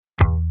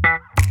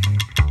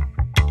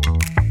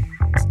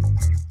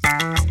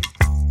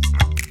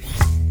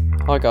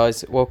Hi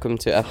guys, welcome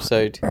to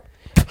episode...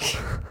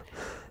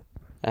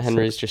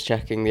 Henry's just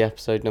checking the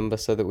episode number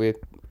so that we're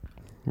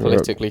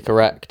politically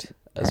correct,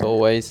 as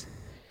always.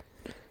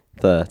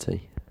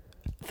 30.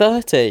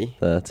 30?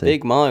 30.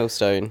 Big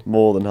milestone.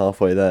 More than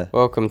halfway there.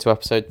 Welcome to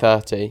episode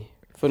 30.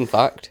 Fun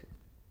fact,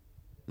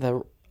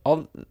 there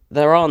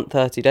aren't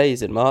 30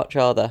 days in March,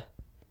 are there?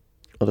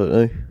 I don't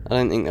know. I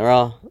don't think there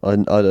are. I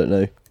don't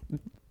know.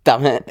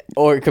 Damn it.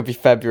 Or it could be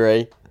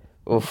February.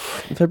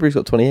 Oof. February's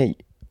got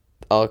 28.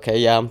 Okay,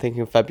 yeah, I'm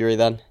thinking February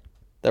then.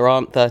 There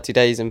aren't 30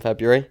 days in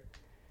February.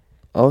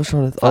 I was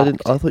trying to...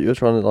 I thought you were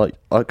trying to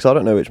because I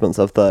don't know which months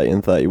have 30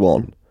 and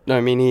 31. No,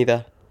 me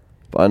neither.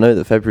 But I know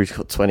that February's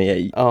got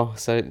 28. Oh,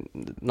 so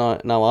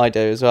now I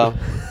do as well.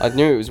 I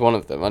knew it was one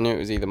of them. I knew it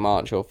was either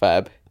March or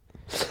Feb.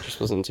 Just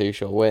wasn't too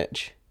sure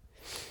which.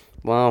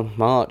 Wow,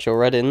 March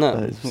already, isn't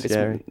it? It's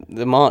scary.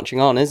 The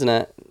marching on, isn't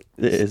it?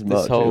 It is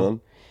marching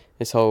on.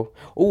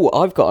 Oh,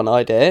 I've got an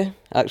idea,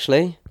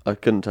 actually. I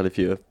couldn't tell if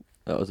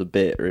that was a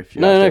bit or if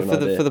you... No, for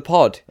the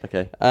pod.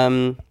 Okay.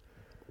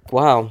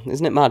 Wow,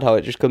 isn't it mad how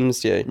it just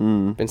comes to you?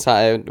 Been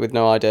sat here with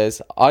no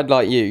ideas. I'd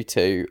like you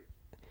to,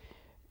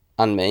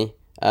 and me.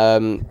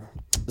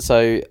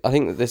 So I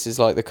think that this is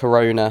like the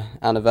Corona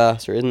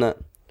anniversary, isn't it?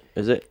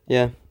 Is it?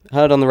 Yeah.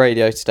 Heard on the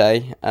radio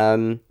today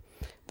that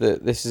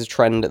this is a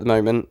trend at the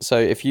moment. So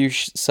if you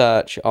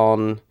search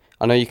on,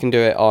 I know you can do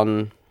it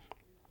on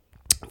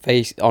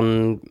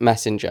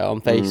Messenger on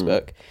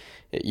Facebook.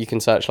 You can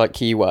search like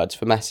keywords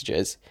for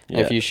messages. Yeah.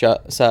 And if you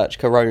search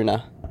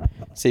Corona,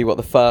 see what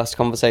the first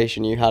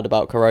conversation you had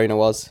about Corona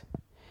was.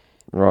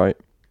 Right.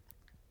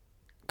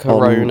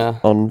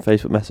 Corona. On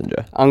Facebook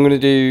Messenger? I'm going to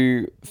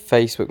do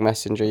Facebook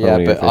Messenger, yeah,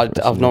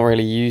 but I've not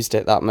really used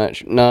it that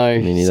much. No,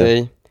 me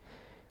neither.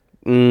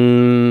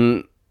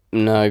 See?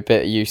 No,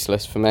 bit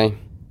useless for me.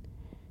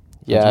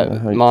 Yeah,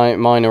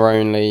 mine are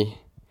only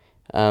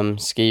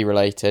ski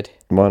related.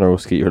 Mine are all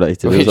ski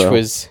related Which as well.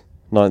 was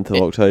 9th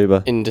of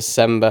October. In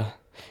December.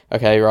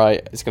 Okay,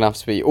 right, it's going to have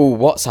to be... Oh,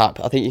 WhatsApp.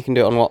 I think you can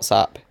do it on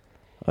WhatsApp.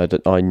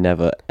 I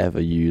never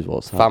ever use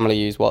WhatsApp. Family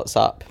use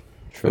WhatsApp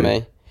for True.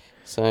 me.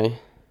 So,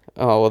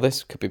 oh, well,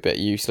 this could be a bit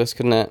useless,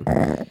 couldn't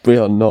it? We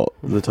are not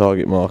the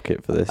target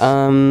market for this.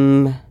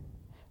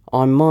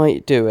 I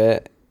might do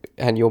it,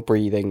 and you're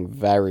breathing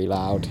very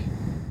loud.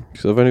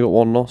 Because I've only got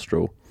one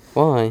nostril.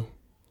 Why?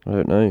 I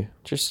don't know.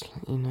 Just,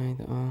 you know,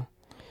 that.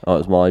 Oh,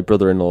 it's my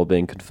brother-in-law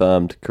being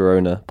confirmed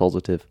Corona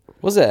positive.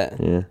 Was it?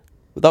 Yeah.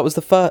 That was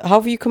the first... How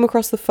have you come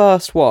across the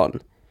first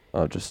one?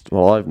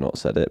 I've not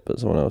said it, but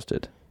someone else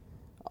did.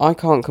 I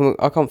can't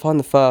find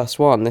the first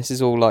one. This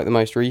is all like the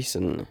most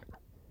recent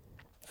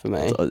for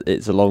me.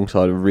 It's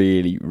alongside a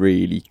really,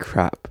 really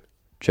crap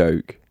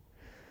joke.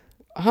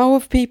 How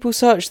have people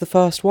searched the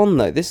first one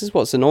though? This is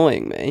what's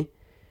annoying me.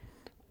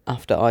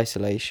 After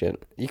isolation.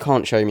 You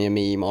can't show me a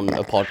meme on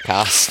a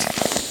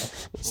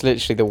podcast. It's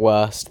literally the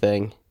worst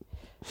thing.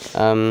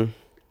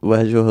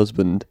 Where's your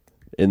husband?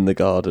 In the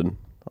garden.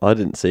 I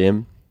didn't see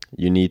him.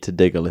 You need to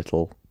dig a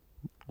little.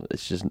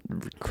 It's just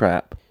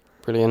crap.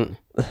 Brilliant.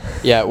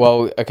 Yeah,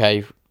 well,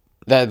 okay.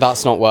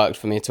 That's not worked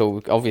for me at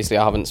all. Obviously,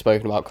 I haven't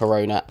spoken about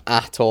Corona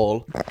at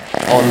all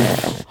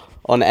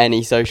on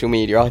any social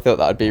media. I thought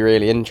that would be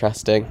really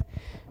interesting.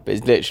 But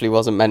it literally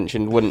wasn't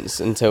mentioned once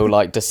until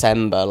like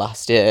December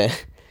last year.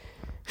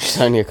 Which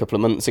is only a couple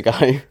of months ago.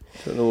 Trying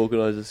to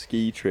organise a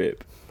ski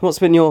trip. What's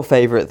been your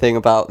favourite thing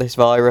about this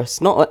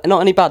virus? Not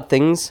any bad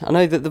things. I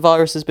know that the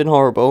virus has been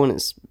horrible and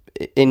it's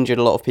injured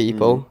a lot of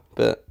people.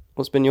 But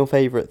what's been your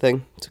favourite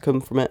thing to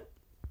come from it?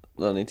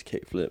 I need to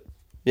kickflip.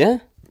 Yeah?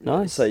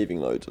 Nice.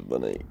 Saving loads of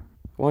money.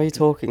 Why are you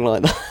talking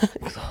like that?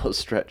 Because I was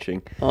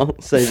stretching. Oh.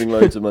 Saving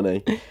loads of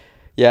money.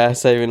 Yeah,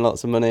 saving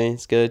lots of money.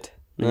 It's good.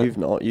 You've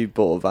not. You've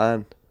bought a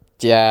van.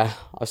 Yeah,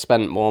 I've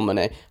spent more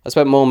money. I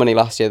spent more money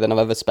last year than I've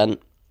ever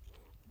spent.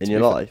 In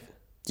your life?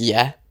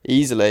 Yeah,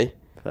 easily.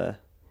 Fair.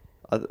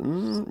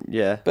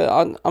 Yeah.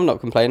 But I'm not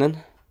complaining.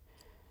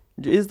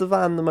 Is the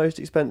van the most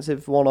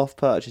expensive one-off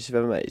purchase you've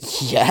ever made?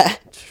 Yeah.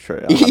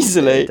 True.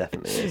 Easily. It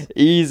definitely is.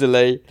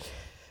 Easily.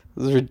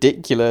 It's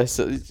ridiculous.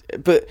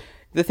 But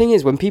the thing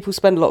is, when people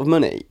spend a lot of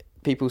money,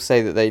 people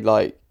say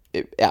that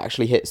it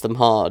actually hits them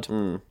hard.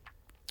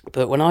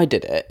 But when I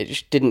did it, it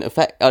just didn't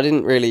affect... I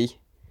didn't really...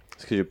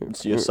 It's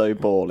because you're so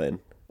balling.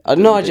 I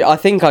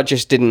think I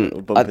just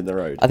didn't... Bump in the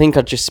road. I think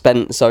I just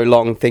spent so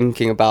long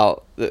thinking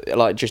about...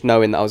 just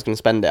knowing that I was going to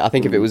spend it. I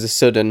think if it was a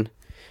sudden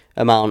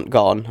amount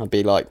gone, I'd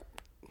be like,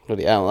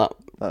 bloody hell,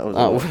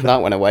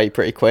 that went away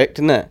pretty quick,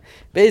 didn't it?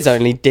 But it's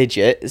only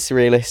digits,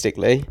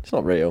 realistically. It's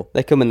not real.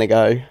 They come and they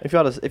go. If you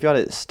had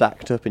it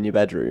stacked up in your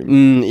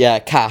bedroom... yeah,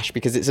 cash,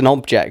 because it's an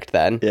object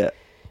then. Yeah.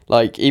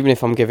 Like, even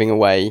if I'm giving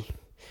away...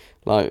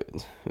 like,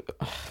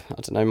 I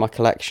don't know, my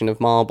collection of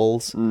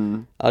marbles.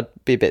 I'd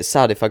be a bit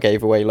sad if I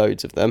gave away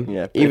loads of them.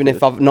 Yeah, even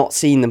if I've not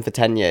seen them for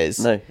 10 years.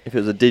 No, if it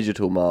was a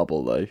digital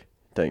marble, though,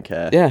 don't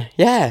care.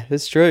 Yeah,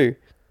 that's true.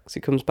 Because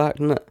it comes back,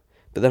 doesn't it?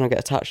 But then I get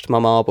attached to my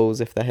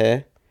marbles if they're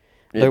here.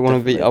 I don't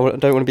want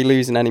to be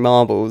losing any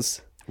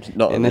marbles.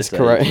 Not in this age.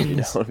 corona. You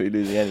don't want to be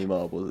losing any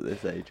marbles at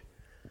this age.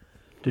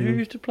 Did you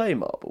used to play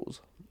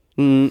marbles?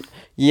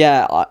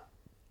 Yeah,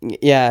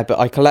 yeah, but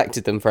I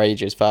collected them for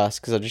ages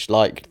first because I just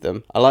liked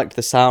them. I liked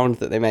the sound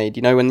that they made.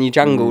 You know, when you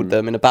jangled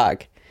them in a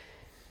bag.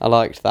 I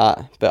liked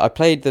that. But I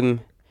played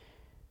them...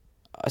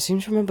 I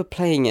seem to remember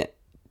playing it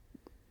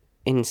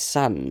in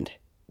sand.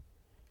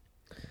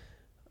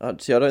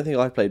 See, I don't think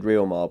I played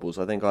real marbles.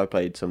 I think I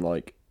played some,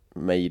 like,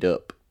 made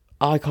up.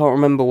 I can't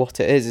remember what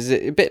it is. Is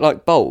it a bit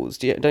like bowls?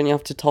 Don't you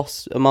have to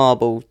toss a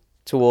marble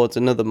towards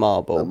another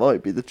marble? That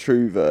might be the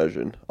true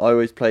version. I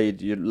always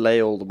played, you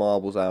lay all the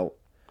marbles out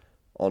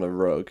on a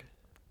rug.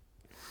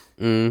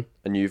 And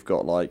you've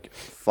got, like,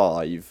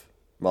 5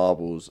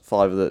 marbles.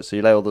 5 of the... So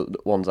you lay all the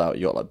ones out.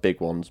 You got, like, big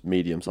ones,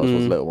 medium-sized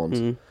ones, little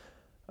ones.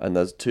 And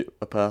there's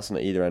a person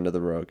at either end of the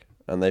rug.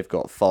 And they've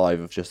got 5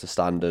 of just a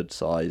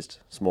standard-sized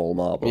small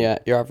marble. Yeah,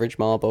 your average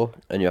marble.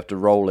 And you have to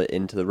roll it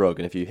into the rug.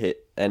 And if you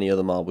hit any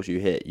other marbles you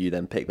hit, you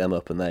then pick them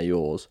up and they're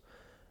yours.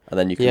 And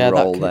then you can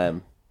roll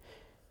them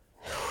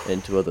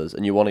into others.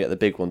 And you want to get the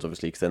big ones,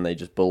 obviously, because then they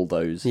just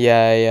bulldoze.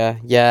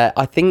 Yeah.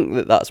 I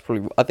think that's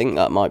probably... I think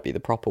that might be the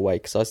proper way,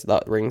 because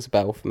that rings a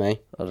bell for me.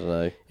 I don't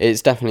know.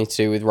 It's definitely to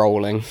do with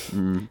rolling.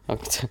 I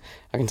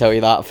can tell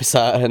you that for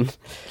certain.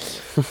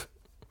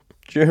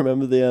 Do you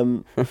remember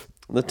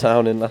the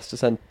town in Leicester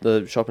Centre,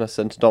 the shop in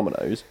Leicester Centre,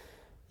 Domino's?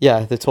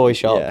 Yeah, the toy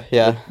shop.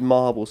 Yeah. The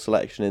marble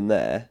selection in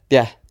there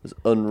was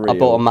unreal. I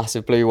bought a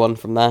massive blue one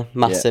from there.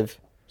 Massive.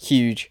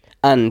 Huge.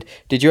 And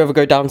did you ever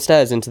go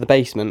downstairs into the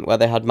basement where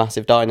they had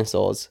massive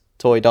dinosaurs?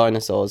 Toy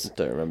dinosaurs?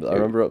 Don't remember. I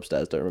remember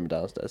upstairs, don't remember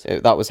downstairs.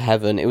 That was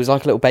heaven. It was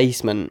like a little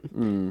basement.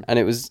 And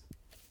it was...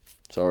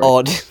 Sorry.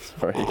 Odd.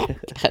 Sorry.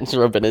 Ken's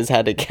rubbing his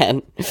head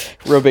again.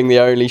 Rubbing the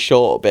only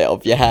short bit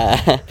of your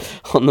hair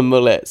on the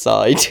mullet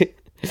side.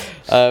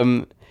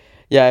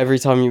 Yeah, every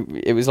time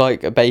it was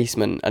like a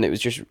basement, and it was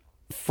just,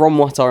 from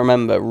what I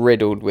remember,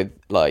 riddled with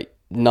like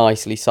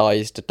nicely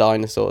sized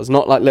dinosaurs,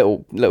 not like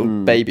little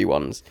baby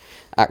ones,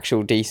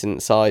 actual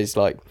decent size,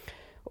 like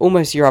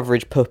almost your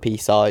average puppy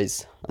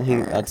size. I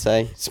think I'd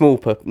say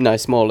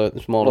smaller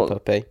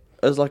puppy.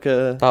 As like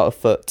about a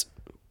foot,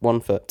 1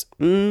 foot.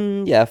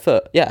 Yeah, a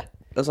foot. Yeah.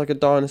 As like a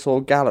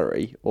dinosaur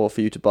gallery, or for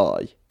you to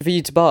buy. For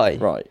you to buy,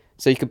 right?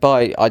 So you could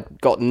buy... I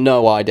got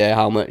no idea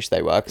how much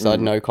they were because I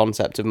had no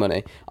concept of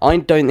money. I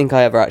don't think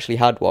I ever actually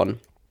had one,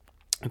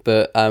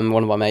 but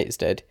one of my mates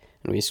did,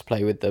 and we used to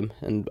play with them,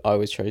 and I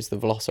always chose the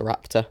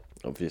Velociraptor.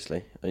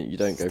 Obviously. You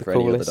don't go for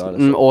any other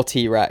dinosaur. Or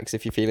T-Rex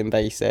if you're feeling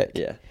basic.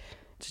 Yeah.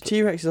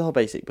 T-Rexes are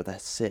basic, but they're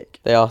sick.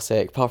 They are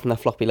sick, apart from their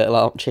floppy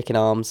little chicken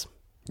arms.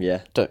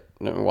 Yeah. Don't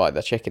know why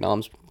they're chicken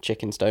arms.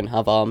 Chickens don't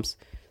have arms.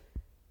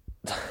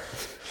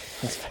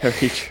 That's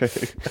very true.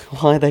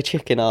 Why are they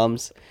chicken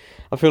arms?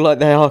 I feel like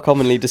they are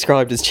commonly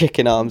described as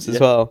chicken arms as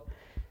well.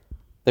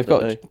 They've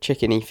got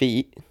chickeny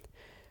feet.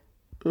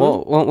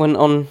 What went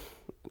on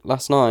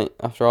last night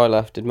after I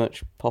left? Did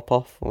much pop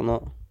off or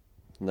not?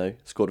 No,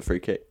 scored a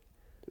free kick.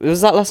 Was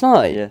that last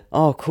night? Yeah.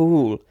 Oh,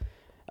 cool.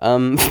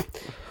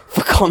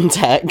 For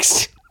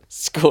context,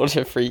 scored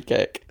a free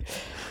kick.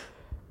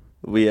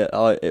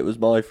 It was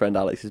my friend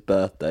Alex's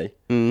birthday.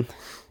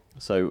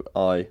 So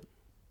I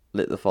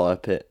lit the fire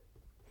pit,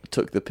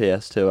 took the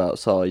PS2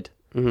 outside.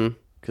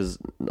 Because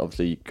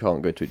obviously you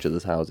can't go to each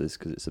other's houses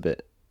because it's a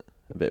bit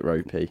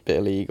ropey. Bit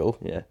illegal.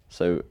 Yeah.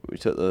 So we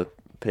took the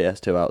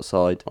PS2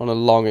 outside. On a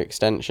long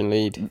extension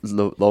lead.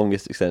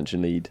 Longest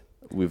extension lead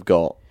we've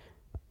got.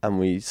 And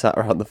we sat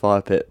around the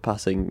fire pit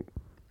playing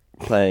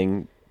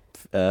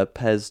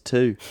PES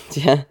 2.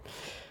 Yeah.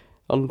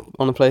 On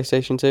a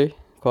PlayStation 2.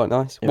 Quite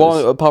nice.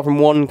 Apart from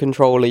one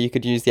controller, you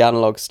could use the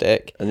analog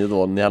stick, and the other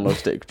one, the analog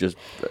stick, just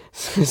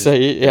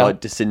so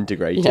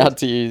disintegrated. You had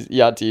to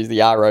use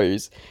the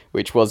arrows,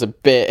 which was a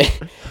bit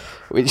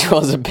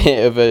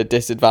of a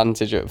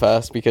disadvantage at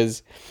first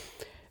because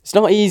it's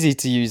not easy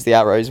to use the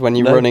arrows when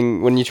you're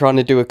running. When you're trying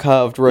to do a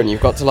curved run,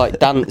 you've got to like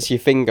dance your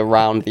finger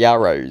round the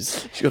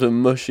arrows. You've got to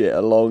mush it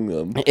along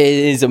them. It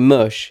is a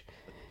mush.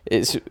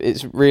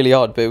 It's really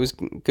odd, but it was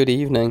good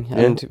evening. Yeah.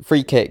 And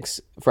free kicks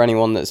for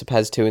anyone that's a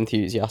PES 2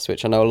 enthusiast,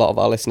 which I know a lot of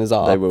our listeners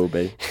are. They will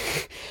be.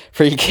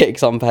 Free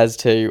kicks on PES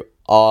 2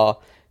 are,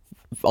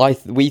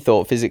 we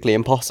thought, physically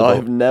impossible.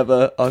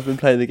 I've been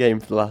playing the game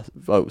for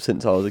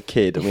since I was a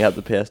kid, and we had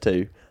the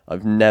PS2.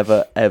 I've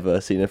never ever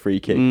seen a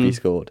free kick be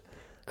scored.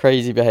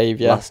 Crazy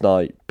behaviour. Last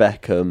night,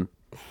 Beckham,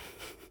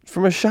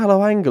 from a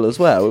shallow angle as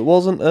well.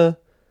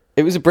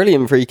 It was a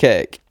brilliant free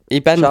kick. He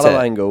bent it. Shallow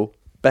angle.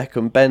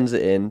 Beckham bends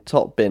it in,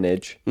 top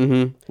binage.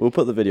 We'll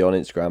put the video on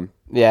Instagram.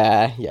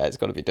 Yeah, it's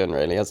got to be done,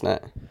 really, hasn't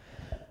it?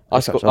 I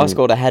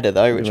scored a header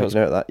though, which I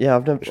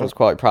was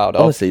quite proud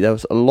of. Honestly, there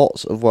was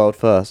lots of world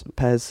firsts.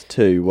 PES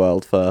 2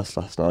 world first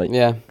last night.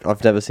 Yeah,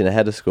 I've never seen a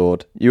header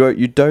scored.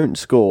 You don't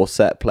score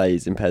set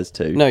plays in PES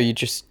 2. No, you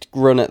just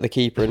run at the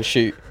keeper and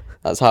shoot.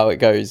 That's how it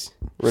goes.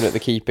 Run at the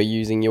keeper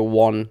using your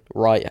one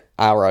right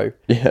arrow.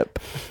 Yep.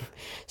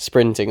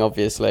 Sprinting,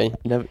 obviously.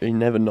 You're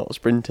never not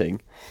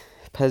sprinting.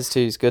 PES 2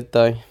 is good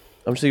though.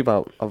 I'm just thinking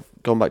about, I've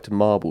gone back to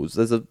marbles.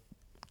 There's a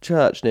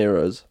church near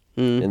us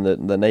in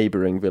the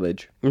neighbouring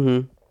village,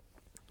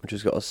 which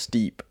has got a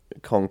steep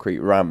concrete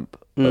ramp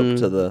up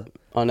to the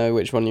I know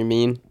which one you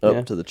mean.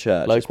 up to the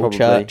church. It's Local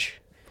church.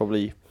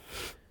 Probably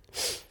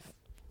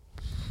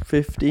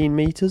 15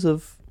 meters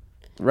of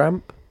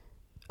ramp.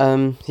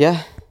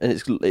 Yeah. And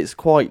it's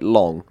quite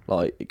long.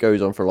 Like, it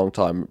goes on for a long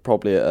time.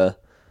 Probably at a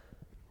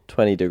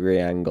 20-degree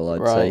angle,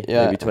 I'd say.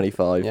 Yeah. Maybe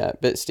 25. Yeah, a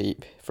bit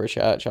steep for a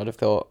church, I'd have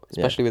thought.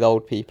 Especially with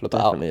old people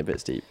about. Definitely a bit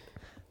steep.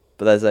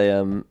 But there's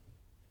a...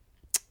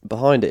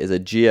 behind it is a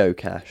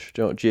geocache.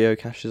 Do you know what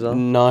geocaches are?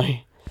 No.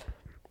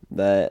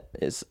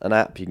 It's an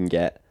app you can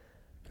get.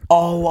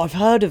 Oh, I've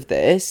heard of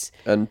this.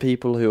 And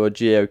people who are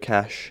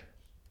geocache,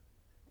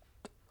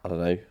 I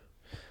don't know,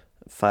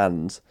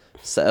 fans,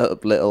 set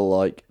up little,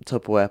 like,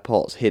 Tupperware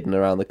pots hidden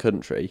around the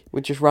country.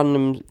 With just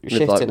random shit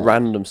With, like, in it.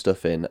 random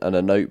stuff in and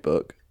a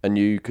notebook. And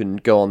you can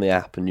go on the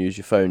app and use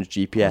your phone's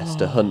GPS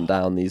to hunt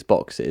down these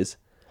boxes.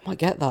 I might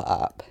get that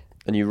app.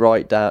 And you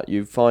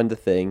find the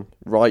thing,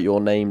 write your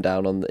name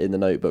down in the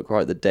notebook,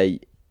 write the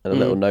date, and a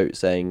little note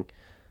saying,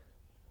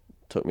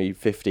 took me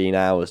 15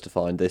 hours to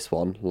find this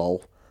one,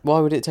 lol. Why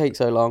would it take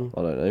so long?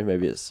 I don't know,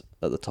 maybe it's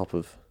at the top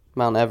of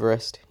Mount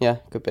Everest. Yeah,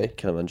 could be.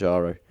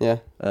 Kilimanjaro. Yeah.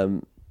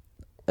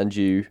 And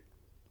you...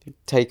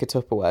 Take a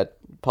Tupperware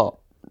pot.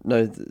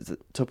 No, the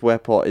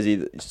Tupperware pot is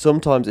either...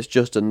 Sometimes it's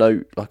just a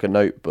note, like a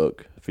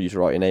notebook for you to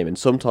write your name in.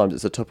 Sometimes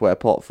it's a Tupperware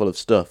pot full of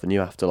stuff and you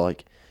have to,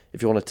 like...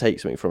 If you want to take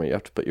something from it, you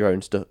have to put your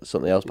own stuff,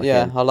 something else back in.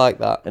 Yeah, I like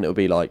that. And it'll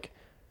be like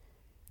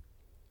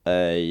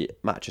a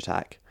Match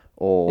Attack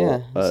or a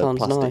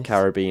plastic nice.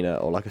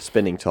 carabiner or like a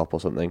spinning top or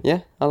something.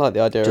 Yeah, I like the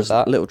idea Just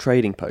of that. a little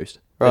trading post.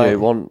 Right.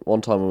 Anyway,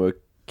 one time when we were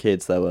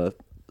kids, there was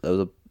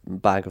a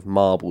bag of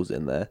marbles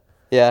in there.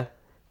 Yeah.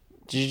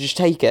 Did you just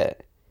take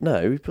it?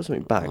 No, we put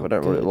something back. Oh, I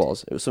don't remember what it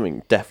was. It was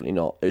something definitely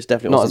not. It was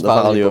definitely Not wasn't as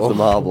the value of the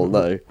valuable.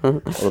 marble,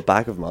 no. Or the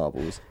bag of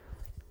marbles.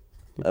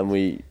 And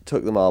we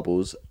took the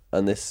marbles,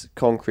 and this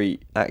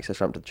concrete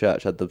access ramp to the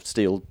church had the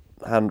steel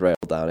handrail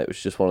down. It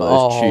was just one of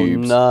those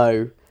tubes. Oh,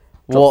 no.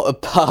 What a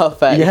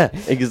perfect Yeah,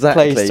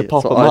 exactly. place to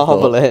pop a That's what I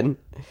marble thought. in.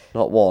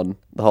 Not one,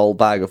 the whole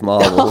bag of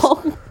marbles.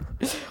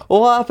 Well,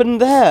 what happened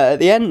there at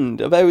the end?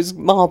 There was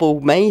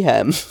marble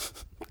mayhem.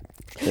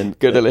 And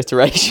Good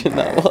alliteration,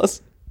 that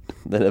was.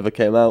 they never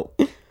came out.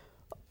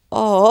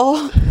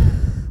 Oh.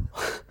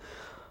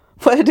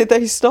 Where did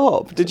they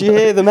stop? Did you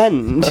hear them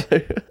end?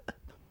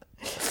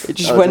 It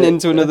just That was went it,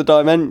 into another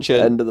dimension.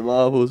 End of the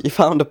marbles. You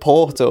found a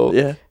portal.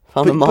 Yeah.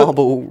 Found a But-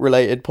 marble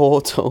related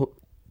portal.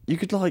 You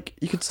could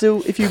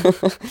still, if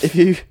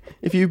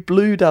you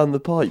blew down the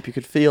pipe, you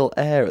could feel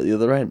air at the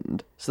other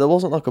end. So there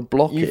wasn't like a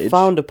blockage. You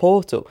found a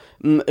portal.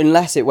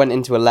 Unless it went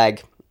into a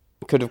leg.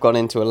 Could have gone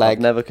into a leg.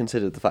 I've never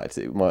considered the fact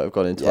that it might have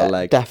gone into a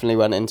leg. Definitely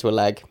went into a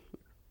leg.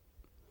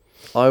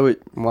 I was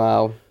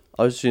Wow.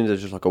 assuming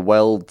there's just like a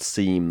weld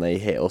seam they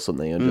hit or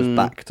something and just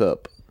backed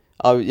up.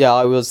 Oh yeah,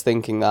 I was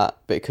thinking that,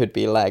 but it could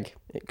be a leg.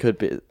 It could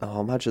be.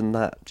 Oh, imagine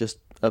that. Just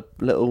a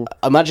little.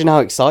 Imagine how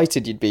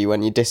excited you'd be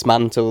when you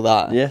dismantle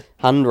that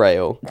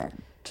handrail.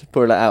 To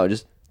pull it out,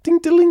 just ding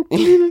ding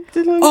ding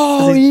ding.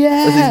 Oh, as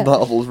yeah. these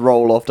marbles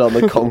roll off down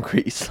the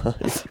concrete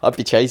side. I'd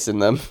be chasing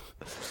them.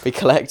 Be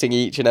collecting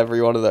each and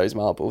every one of those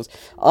marbles.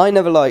 I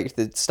never liked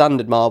the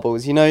standard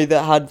marbles, you know,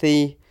 that had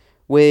the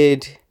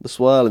weird... The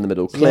swirl in the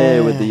middle,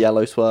 clear with the Yeah.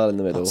 yellow swirl in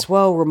the middle. That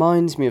swirl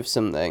reminds me of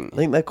something. I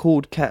think they're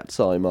called cat's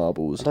eye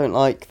marbles. I don't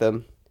like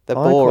them. They're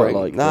I quite boring.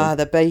 like Nah, them.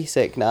 they're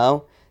basic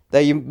now.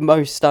 They're your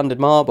most standard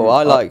marble.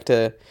 I like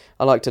to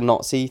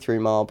not see through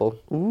marble.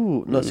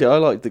 Ooh, no, see, I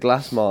like the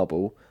glass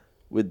marble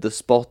with the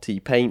spotty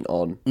paint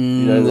on. You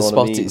know The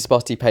what I mean?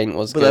 spotty paint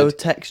was But good. they were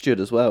textured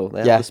as well. They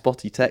had the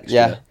spotty texture.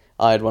 Yeah,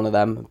 I had one of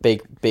them.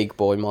 Big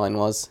boy mine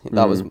was.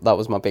 That was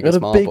my You biggest had a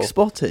marble. big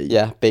spotty?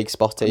 Yeah, big I've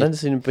spotty. never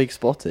seen a big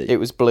spotty. It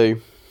was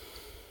blue.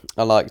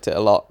 I liked it a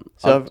lot.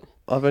 So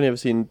I've only ever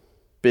seen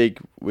big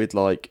with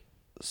like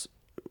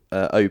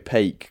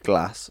opaque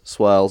glass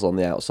swirls on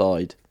the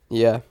outside.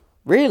 Yeah.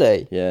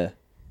 Really? Yeah.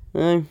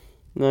 No,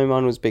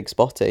 mine was big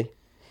spotty.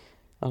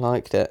 I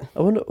liked it.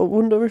 I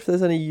wonder if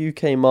there's any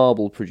UK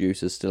marble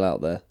producers still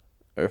out there,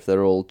 or if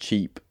they're all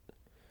cheap.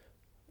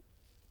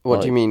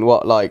 What do you mean?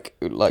 What like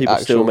People actual?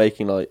 still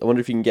making like. I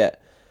wonder if you can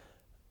get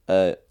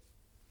a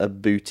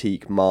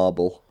boutique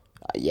marble.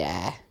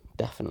 Yeah,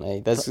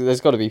 definitely.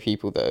 There's got to be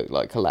people that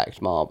like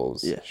collect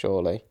marbles. Yeah.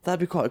 Surely. That'd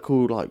be quite a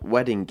cool like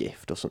wedding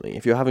gift or something.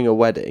 If you're having a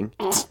wedding,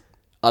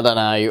 I don't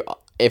know.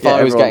 If get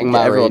I was everyone- getting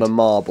get everyone married, a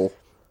marble.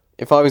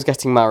 if I was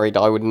getting married,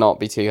 I would not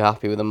be too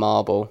happy with a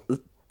marble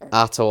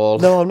at all.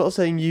 No, I'm not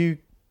saying you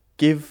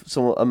give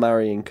someone a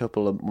marrying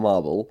couple a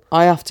marble.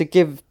 I have to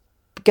give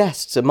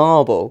guests a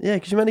marble. Yeah,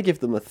 because you're meant to give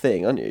them a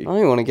thing, aren't you? I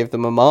don't want to give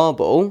them a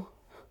marble.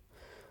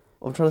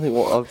 I'm trying to think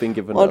what I've been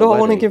given. Why at a do I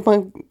want to wedding. give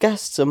my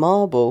guests a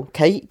marble?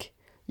 Cake?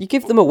 You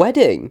give them a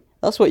wedding.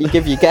 That's what you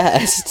give your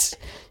guests.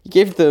 You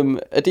give them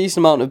a decent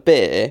amount of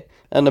beer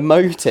and a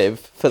motive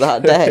for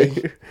that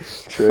day.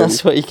 True.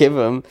 That's what you give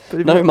them.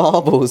 But if No you-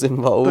 marbles But if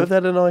involved. they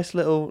had a nice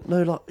little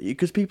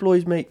because people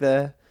always make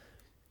their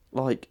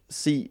like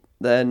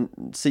their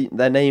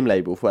name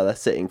label for where they're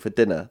sitting for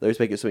dinner. They always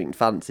make it something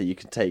fancy you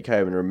can take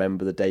home and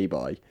remember the day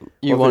by.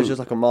 You Or if want- it's just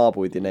like a marble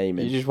with your name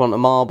in. You just want a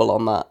marble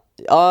on that.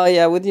 Oh,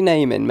 yeah, with your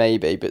name in,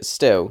 maybe, but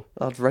still.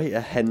 I'd rate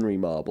a Henry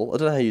marble. I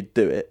don't know how you'd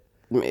do it.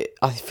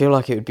 I feel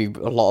like it would be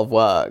a lot of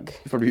work.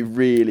 It'd probably be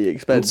really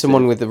expensive. And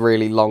someone with a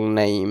really long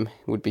name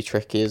would be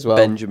tricky as well.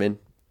 Benjamin.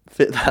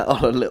 Fit that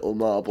on a little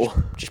marble.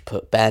 Just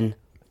put Ben.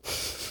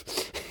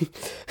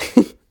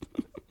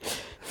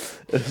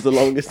 It was the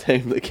longest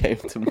name that came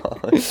to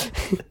mind.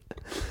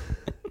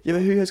 Yeah,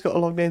 but who has got a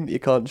long name that you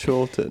can't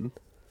shorten?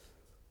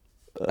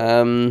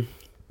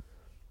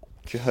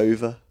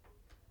 Jehovah.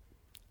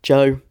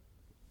 Joe.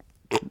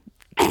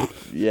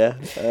 Yeah.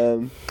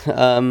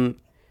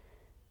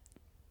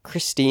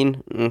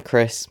 Christine and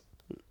Chris.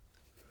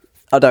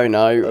 I don't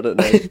know. I don't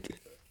know.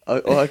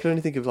 I can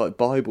only think of like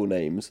Bible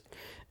names.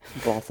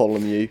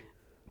 Bartholomew.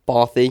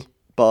 Barthy.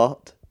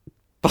 Bart.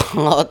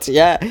 Bart,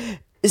 yeah.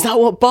 Is that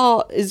what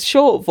Bart is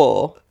short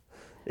for?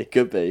 It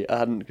could be. I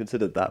hadn't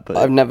considered that, but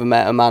I've never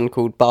met a man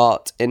called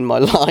Bart in my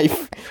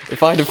life.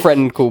 If I had a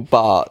friend called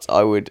Bart,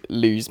 I would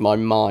lose my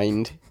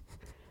mind.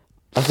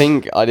 I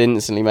think I'd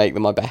instantly make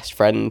them my best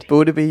friend. But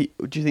would it be?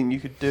 Do you think you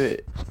could do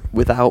it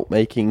without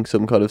making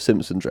some kind of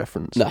Simpsons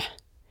reference? No,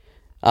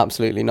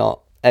 absolutely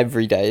not.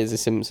 Every day is a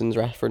Simpsons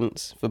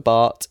reference for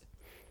Bart.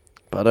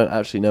 But I don't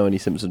actually know any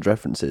Simpsons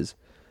references.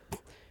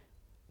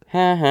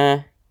 Ha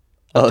ha.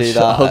 I was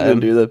going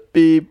to do the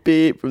beep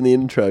beep from the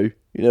intro.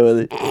 You know where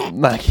the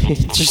Maggie.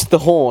 Just the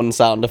horn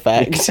sound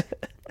effect.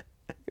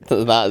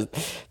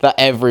 that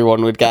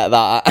everyone would get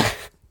that.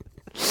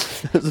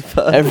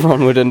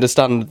 Everyone would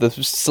understand the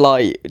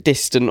slight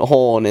distant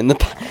horn in the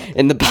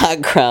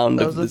background.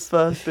 That was the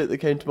first bit that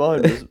came to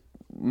mind. Was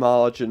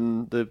Marge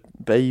and the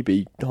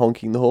baby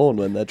honking the horn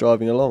when they're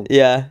driving along.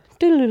 Yeah.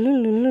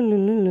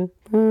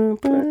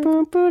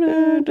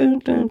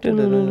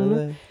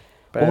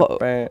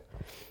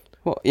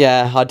 What?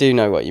 Yeah, I do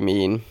know what you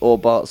mean. Or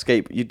Bart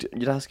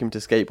you'd ask him to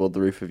skateboard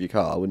the roof of your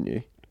car, wouldn't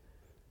you?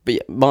 But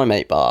yeah, my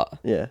mate Bart.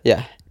 Yeah.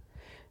 Yeah.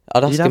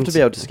 I'd ask You'd him have to be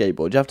able to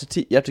skateboard.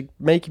 You have to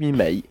make him your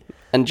mate.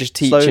 And just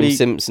teach him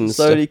Simpsons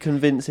Slowly stuff.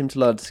 convince him to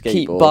learn to skateboard.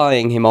 Keep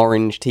buying him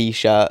orange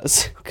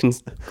t-shirts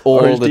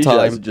all Orange the t-shirts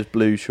time. and just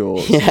blue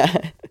shorts.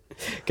 Yeah.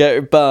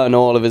 Burn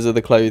all of his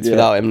other clothes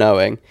without him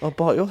knowing. Oh,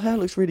 Bart, your hair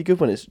looks really good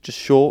when it's just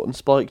short and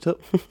spiked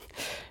up.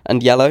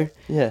 And yellow.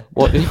 Yeah.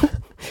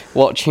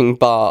 Watching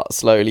Bart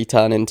slowly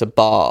turn into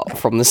Bart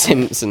from The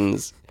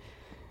Simpsons.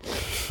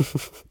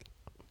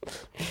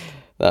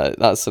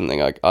 That's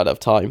something I'd have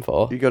time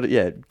for. You got to,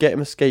 get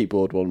him a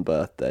skateboard one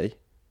birthday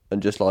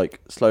and just like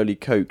slowly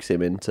coax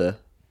him into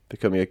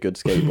becoming a good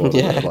skateboarder.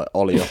 Yeah. Like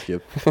ollie off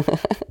you.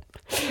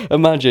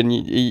 Imagine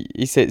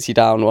he sits you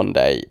down one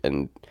day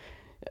and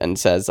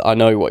says, "I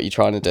know what you're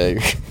trying to do,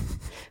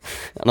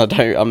 and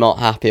I'm not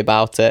happy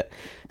about it.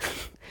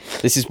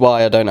 This is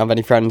why I don't have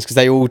any friends, because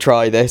they all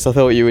try this. I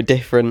thought you were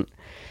different,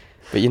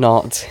 but you're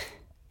not.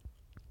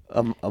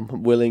 I'm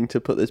willing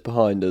to put this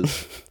behind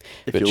us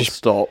if But you'll just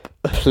stop.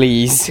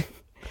 Please,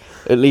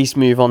 at least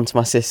move on to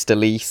my sister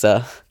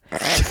Lisa."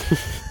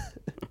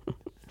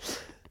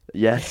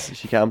 Yes,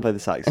 she can play the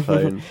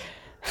saxophone.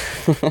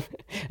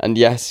 And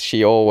yes,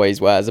 she always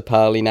wears a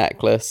pearly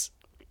necklace.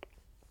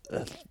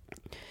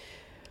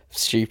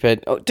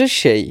 Stupid. Oh, does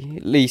she?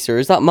 Lisa,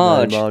 is that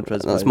Marge? No, Marge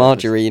wears That's pearly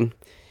Margarine.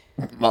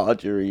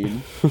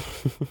 Margarine.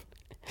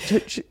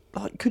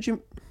 Could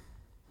you?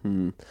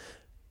 Do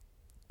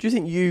you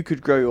think you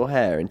could grow your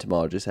hair into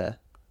Marge's hair?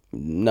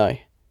 No,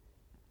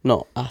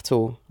 not at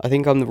all. I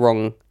think I'm the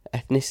wrong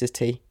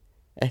ethnicity.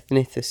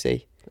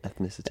 Ethnicity.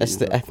 That's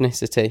the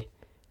ethnicity.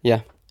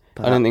 Yeah.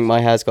 Perhaps. I don't think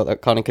my hair's got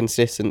that kind of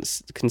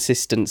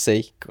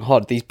consistency.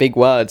 God, these big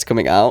words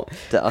coming out.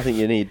 I think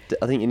you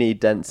need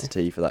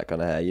density for that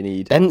kind of hair. You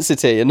need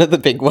Density, another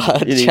big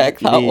word. Check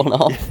that one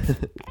off.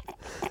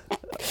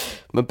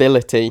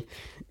 Mobility.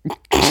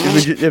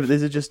 Yeah, but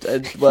these are just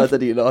words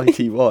ending in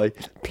ITY.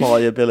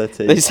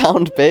 Pliability. They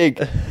sound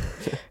big.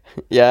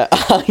 Yeah,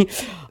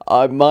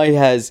 my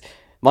hair's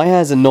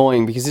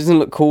annoying because it doesn't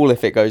look cool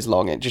if it goes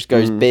long. It just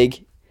goes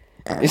big.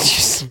 It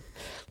just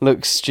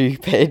looks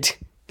stupid.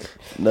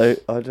 No,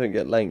 I don't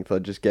get length. I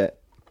just get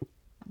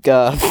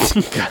girth.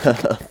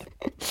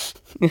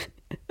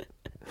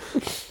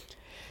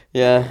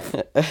 Yeah.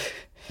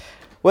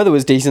 Weather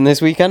was decent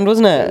this weekend,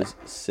 wasn't it? It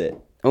was sick.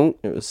 Oh,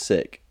 it was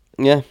sick.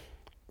 Yeah.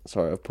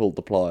 Sorry, I've pulled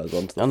the pliers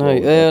onto the I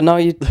floor.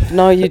 know.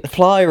 Now you're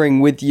pliering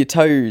with your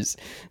toes.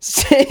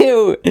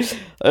 Still,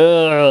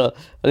 I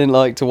didn't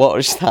like to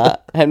watch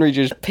that. Henry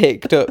just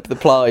picked up the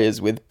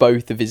pliers with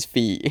both of his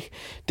feet,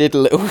 did a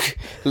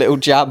little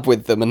jab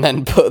with them, and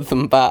then put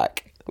them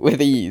back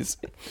with ease.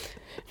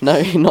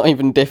 No, not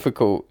even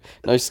difficult.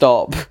 No,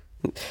 stop.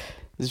 This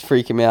is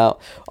freaking me out.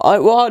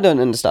 What I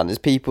don't understand is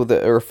people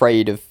that are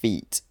afraid of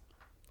feet.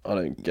 I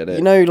don't get it.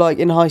 You know, like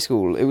in high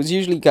school, it was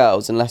usually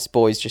girls, unless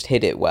boys just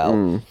hid it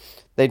well.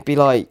 They'd be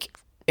like,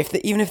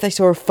 even if they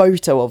saw a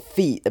photo of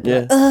feet, they'd be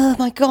like, "Oh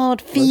my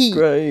god, feet! That's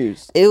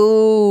gross.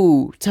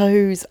 Ew,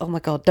 toes! Oh my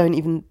god, don't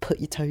even put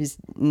your toes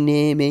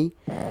near me.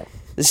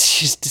 This is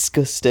just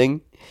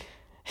disgusting."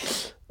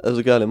 There was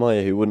a girl in my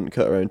year who wouldn't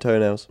cut her own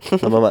toenails.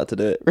 My mum had to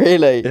do it.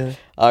 Really? Yeah.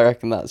 I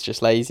reckon that's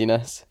just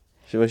laziness.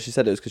 She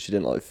said it was because she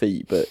didn't like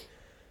feet, but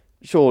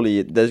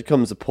surely there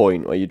comes a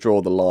point where you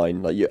draw the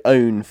line. Like your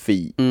own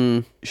feet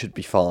should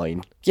be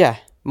fine. Yeah,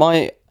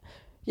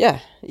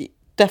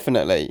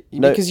 definitely.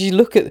 No. Because you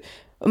look at,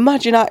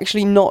 imagine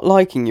actually not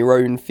liking your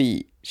own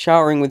feet,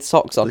 showering with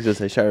socks I on. was going to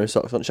say showering with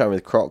socks on, showering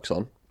with Crocs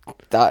on.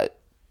 That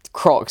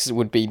Crocs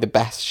would be the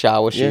best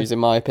shower shoes in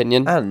my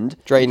opinion. And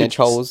drainage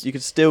holes. You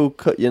could still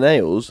cut your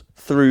nails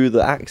through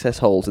the access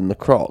holes in the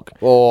Croc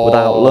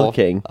without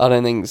looking. I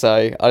don't think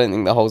so. I don't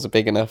think the holes are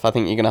big enough. I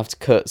think you're gonna have to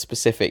cut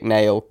specific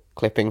nail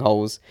clipping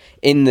holes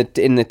in the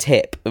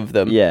tip of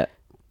them. Yeah.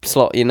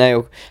 Slot your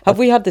nail. Have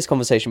we had this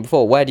conversation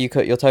before? Where do you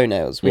cut your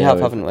toenails? We have,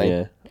 haven't we?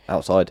 Yeah.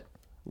 Outside.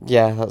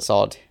 Yeah, that's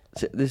odd.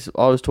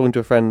 I was talking to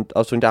a friend. I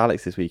was talking to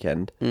Alex this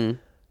weekend.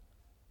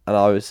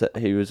 And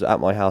he was at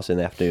my house in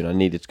the afternoon. I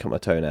needed to cut my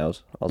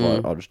toenails. I was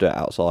like, I'll just do it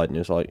outside. And he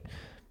was like,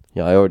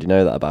 yeah, I already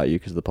know that about you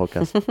because of the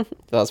podcast.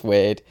 That's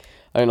weird.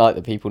 I don't like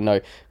that people know.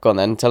 Go on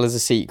then, tell us a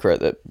secret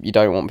that you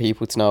don't want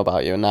people to know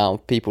about you, and now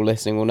people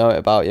listening will know it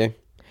about you.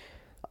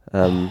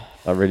 I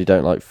really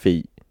don't like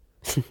feet.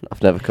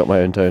 I've never cut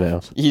my own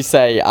toenails. You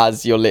say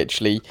as you're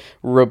literally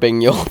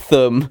rubbing your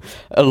thumb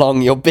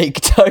along your big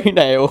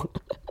toenail.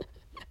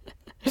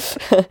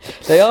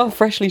 They are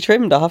freshly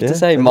trimmed, I have to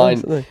say.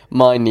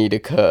 Mine need a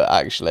cut,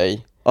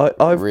 actually.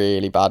 I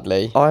really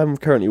badly. I am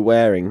currently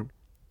wearing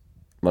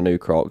my new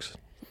Crocs.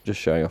 Just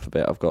showing off a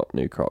bit. I've got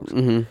new Crocs.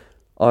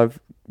 I've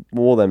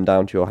wore them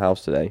down to your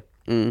house today.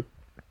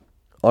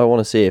 I want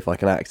to see if I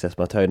can access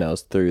my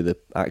toenails through the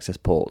access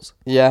ports.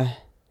 Yeah.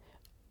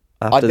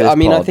 I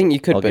think you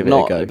could,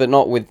 but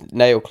not with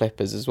nail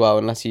clippers as well,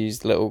 unless you use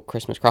the little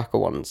Christmas cracker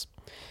ones.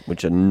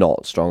 Which are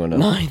not strong enough.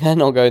 No, they're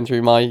not going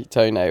through my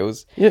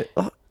toenails. Yeah,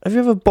 have you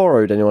ever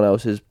borrowed anyone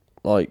else's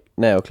like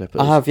nail clippers?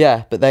 I have,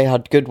 yeah, but they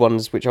had good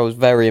ones, which I was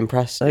very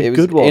impressed. It was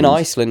good ones in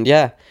Iceland,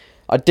 yeah.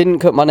 I didn't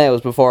cut my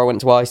nails before I went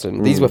to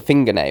Iceland. These were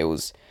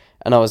fingernails,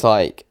 and I was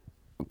like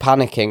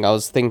panicking. I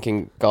was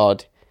thinking,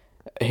 God,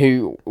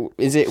 who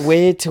is it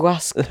weird to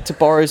ask to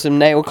borrow some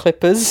nail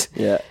clippers?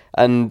 Yeah.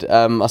 And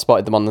I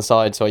spotted them on the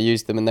side, so I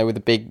used them, and they were the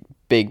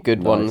big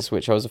good ones,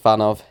 which I was a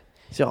fan of.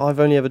 See, I've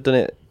only ever done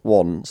it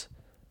once.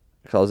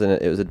 Because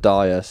it was a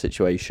dire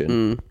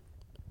situation.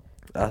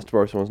 I asked to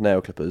borrow someone's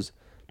nail clippers,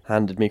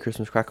 handed me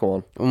Christmas cracker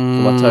one for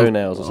my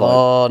toenails. I was like,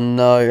 oh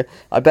no!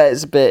 I bet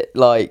it's a bit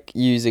like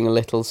using a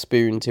little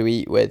spoon to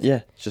eat with.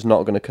 Yeah, it's just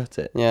not going to cut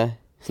it. Yeah,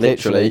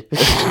 literally.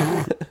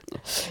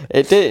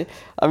 It did.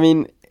 I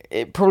mean,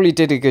 it probably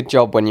did a good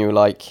job when you were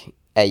like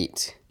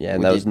 8. Yeah,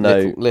 and there was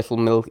no little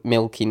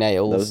milky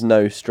nails. There was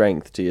no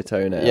strength to your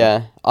toenail.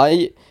 Yeah,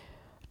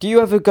 do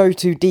you ever go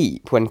too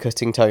deep when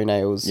cutting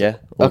toenails? Yeah.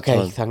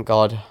 Okay, thank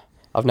God.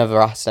 I've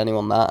never asked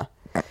anyone that.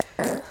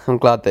 I'm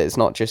glad that it's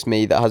not just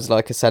me that has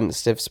like a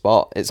sensitive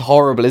spot. It's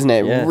horrible, isn't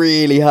it? It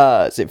really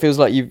hurts. It feels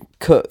like you've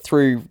cut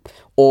through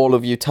all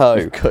of your toe.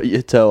 You've cut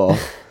your toe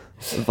off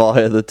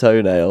via the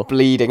toenail.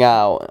 Bleeding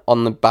out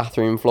on the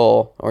bathroom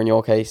floor, or in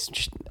your case,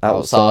 just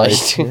outside.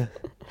 Yeah.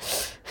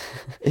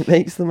 It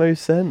makes the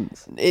most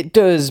sense. It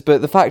does, but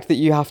the fact that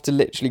you have to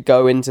literally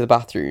go into the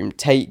bathroom,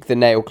 take the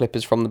nail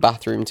clippers from the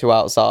bathroom to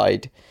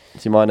outside.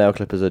 See, my nail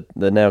clippers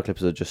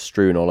are just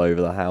strewn all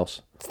over the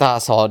house.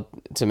 That's odd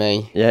to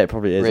me. Yeah, it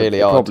probably is.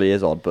 Really odd. It probably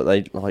is odd, but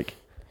they don't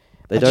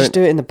just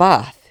do it in the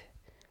bath.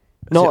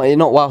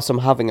 Not whilst I'm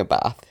having a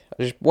bath.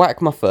 I just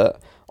whack my foot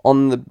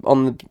on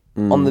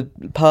the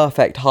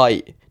perfect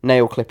height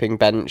nail clipping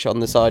bench on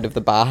the side of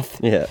the bath.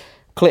 Yeah.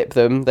 Clip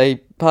them. They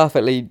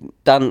perfectly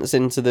dance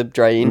into the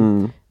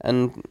drain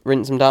and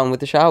rinse them down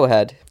with the shower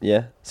head.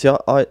 Yeah. See,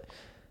 I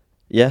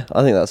think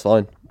that's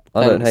fine.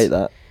 I don't hate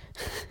that.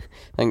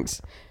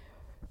 Thanks.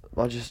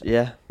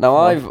 Now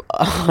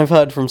I've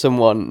heard from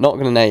someone, not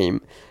going to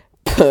name,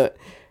 but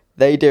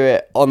they do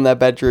it on their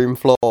bedroom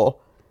floor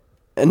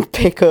and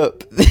pick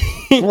up.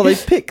 Well, they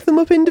pick them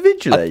up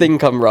individually. I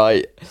think I'm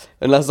right,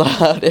 unless I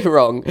heard it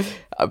wrong,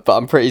 but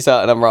I'm pretty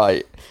certain I'm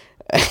right.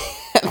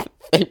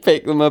 They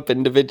pick them up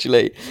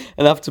individually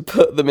and have to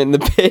put them in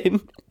the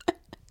bin.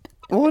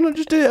 Why not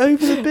just do it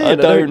over the bin? I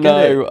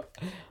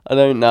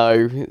don't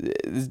know.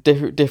 There's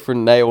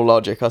different nail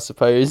logic, I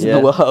suppose, in the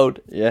world.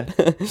 Yeah.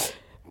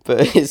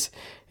 But it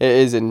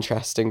is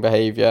interesting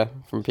behaviour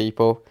from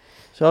people.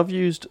 So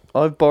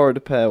I've borrowed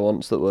a pair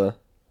once that were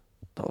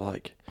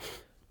like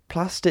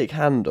plastic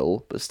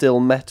handle but still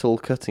metal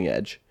cutting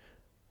edge,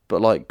 but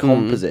like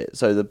composite,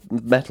 so the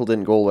metal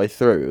didn't go all the way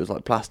through. It was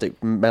like plastic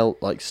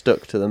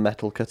stuck to the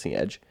metal cutting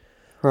edge.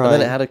 Right. And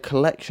then it had a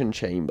collection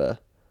chamber.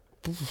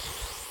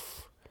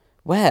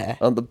 Where?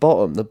 On the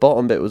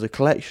bottom bit was a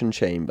collection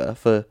chamber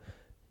for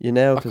your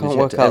nail clippers. I can't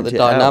work out the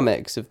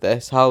dynamics of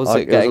this. How's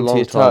it getting to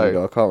your toe?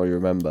 Ago, I can't really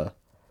remember.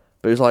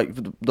 But it was like...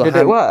 Did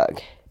it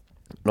work?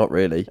 Not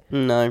really.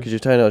 No. Because your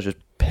toenails just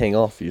ping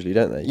off usually,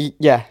 don't they?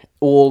 Yeah,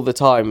 all the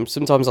time.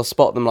 Sometimes I'll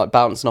spot them like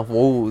bouncing off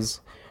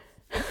walls.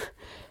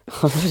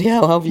 Bloody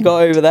hell, how have you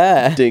got over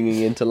there?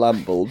 Dinging into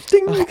lamp bulbs.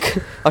 Ding!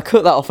 I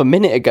cut that off a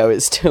minute ago.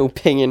 It's still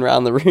pinging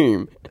around the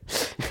room.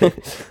 The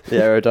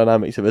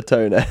aerodynamics of a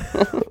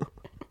toenail.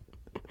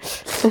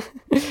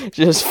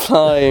 Just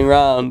flying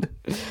round.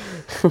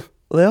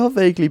 They are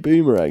vaguely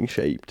boomerang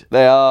shaped.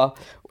 They are.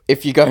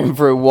 If you're going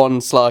for a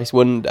one slice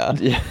wonder.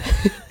 Yeah.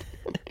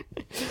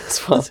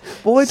 Well,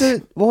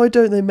 Why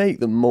don't they make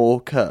them more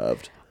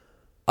curved?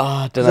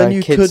 I don't 'Cause know. then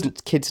you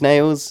Kids'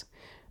 nails.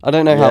 I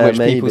don't know how Yeah, much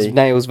maybe. people's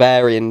nails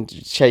vary in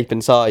shape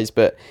and size,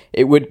 but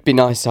it would be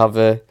nice to have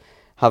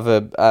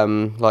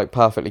a like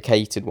perfectly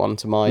catered one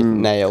to my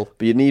nail.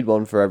 But you need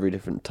one for every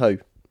different toe.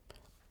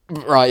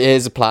 Right,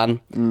 here's a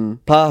plan.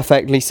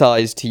 Perfectly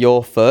sized to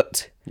your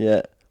foot.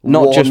 Yeah.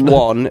 Not just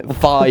one,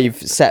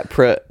 5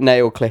 separate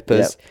nail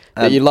clippers Yep.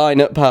 that you line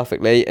up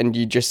perfectly, and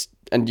you just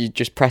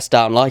press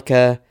down like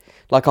a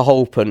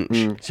hole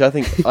punch. So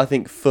I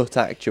think foot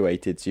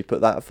actuated. So you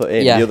put that foot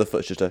in, Yeah. the other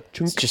foot's just a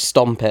chunk. Just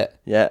stomp it,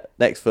 Yeah.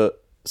 Next foot.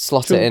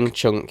 slot Chunk. it in,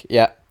 chunk.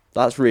 Yeah.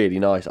 That's really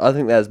nice. I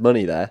think there's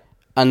money there.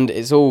 And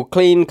it's all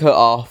clean cut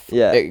off.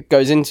 Yeah. It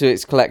goes into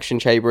its collection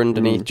chamber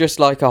underneath, just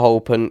like a hole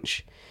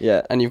punch.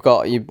 Yeah. And you've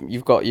got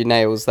your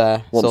nails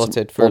there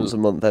sorted for once a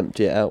month.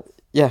 Empty it out.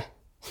 yeah.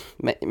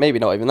 Maybe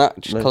not even that.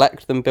 Just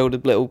collect them, build a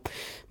little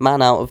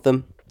man out of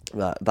them.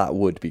 That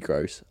would be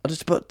gross.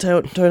 But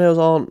toenails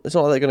aren't. It's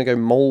not like they're going to go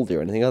mouldy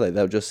or anything, are they?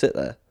 They'll just sit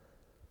there.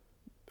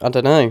 I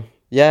don't know.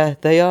 Yeah,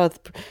 they are.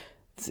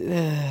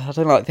 I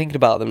don't like thinking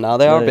about them now.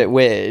 They are a bit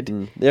weird.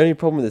 The only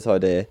problem with this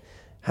idea,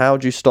 how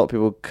do you stop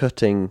people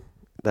cutting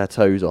their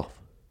toes off?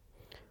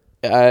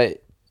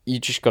 You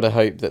just got to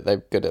hope that they're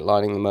good at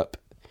lining them up.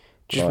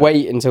 Just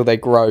wait until they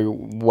grow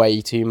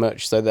way too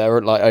much, so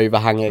they're like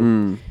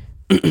overhanging.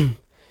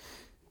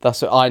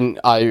 That's what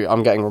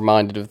I'm getting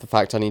reminded of the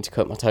fact I need to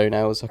cut my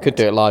toenails. I could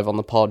do it live on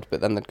the pod,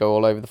 but then they'd go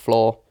all over the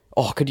floor.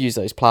 Oh, I could use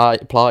those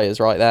pliers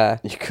right there.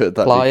 You could.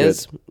 That'd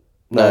Pliers? be good.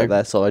 No,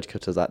 they're side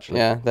cutters actually.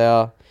 Yeah, they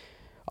are.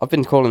 I've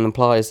been calling them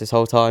pliers this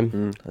whole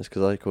time. That's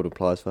because I called them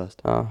pliers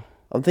first. Oh.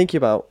 I'm thinking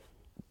about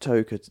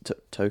toe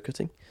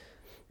cutting.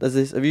 There's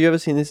this. Have you ever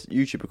seen this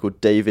YouTuber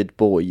called David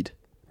Boyd?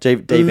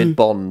 David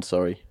Bond.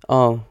 Sorry.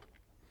 Oh.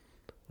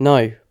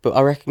 No, but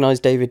I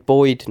recognise David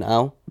Boyd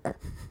now.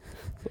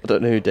 I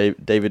don't know who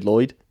David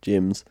Lloyd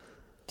Jims.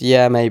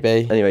 Yeah,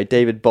 maybe. Anyway,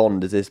 David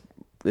Bond is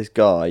this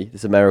guy,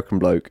 this American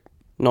bloke.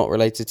 Not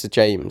related to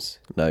James.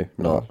 No,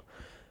 not.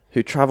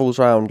 Who travels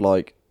round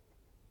like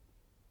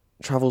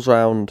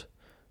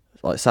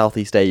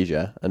Southeast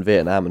Asia and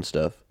Vietnam and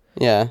stuff,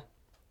 Yeah.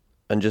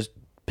 and just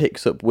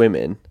picks up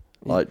women,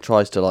 like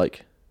tries to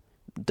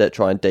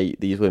try and date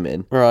these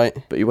women. Right.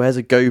 But he wears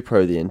a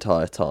GoPro the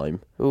entire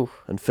time Ooh.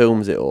 and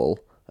films it all,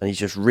 and he's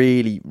just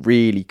really,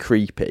 really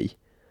creepy.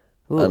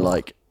 Ooh.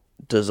 And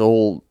does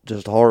all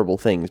just horrible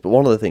things. But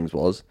one of the things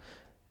was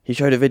he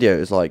showed a video.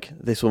 It was like,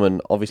 this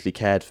woman obviously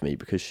cared for me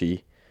because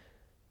she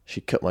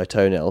cut my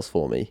toenails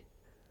for me.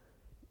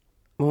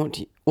 What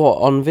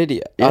on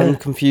video? Yeah. I'm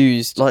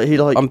confused. So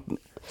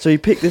he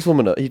picked this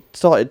woman up. He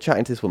started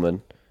chatting to this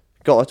woman,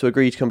 got her to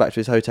agree to come back to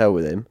his hotel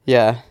with him.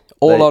 Yeah.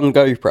 All on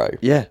GoPro.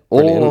 Yeah, all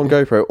Brilliant. on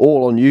GoPro,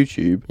 all on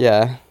YouTube.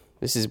 Yeah.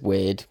 This is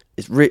weird.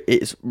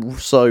 It's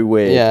so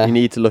weird. Yeah. You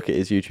need to look at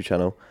his YouTube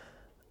channel.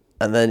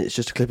 And then it's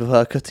just a clip of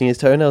her cutting his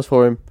toenails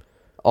for him.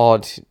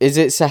 Odd. Is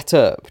it set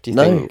up, do you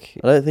think?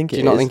 I don't think it is.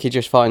 Do you not think he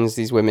just finds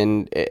these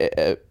women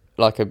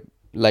like a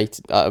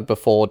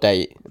before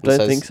date? And Don't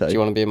says, think so. Do you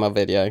want to be in my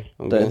video?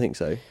 Don't think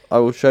so. I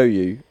will show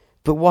you.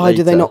 But why do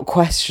they later. not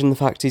question the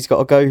fact he's got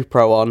a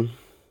GoPro on?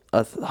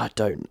 I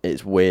don't.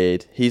 It's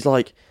weird. He's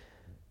also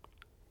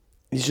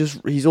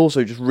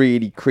just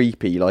really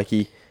creepy.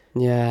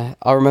 Yeah,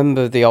 I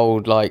remember the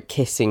old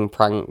kissing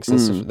pranks and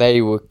stuff.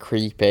 They were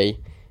creepy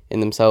in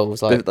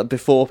themselves.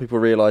 Before people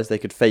realised they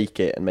could fake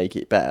it and make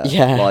it better.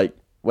 Yeah.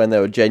 When they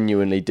were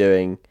genuinely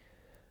doing,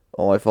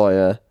 if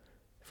I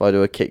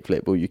do a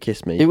kickflip, will you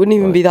kiss me? It wouldn't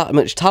even be that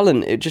much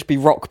talent. It'd just be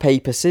rock,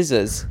 paper,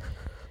 scissors.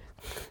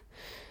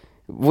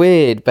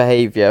 Weird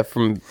behaviour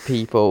from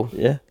people.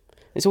 Yeah.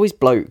 It's always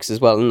blokes as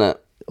well, isn't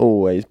it?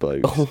 Always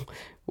blokes.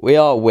 We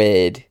are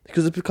weird.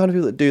 Because the kind of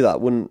people that do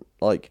that wouldn't,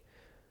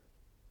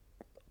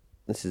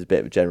 this is a bit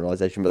of a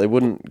generalisation, but they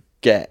wouldn't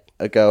get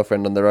a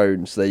girlfriend on their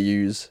own, so they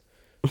use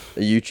a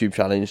YouTube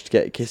challenge to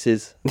get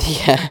kisses.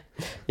 Yeah.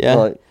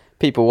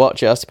 People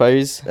watch it, I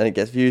suppose. And it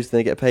gets views, and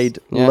they get paid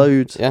Yeah.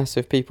 loads. Yeah,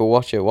 so if people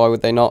watch it, why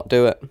would they not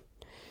do it?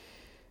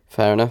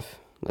 Fair enough.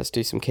 Let's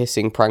do some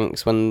kissing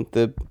pranks when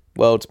the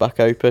world's back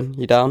open.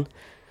 You down?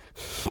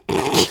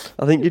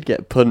 I think you'd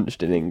get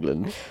punched in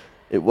England.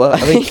 It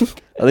works.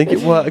 I think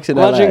it works in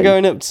LA. Imagine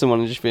going up to someone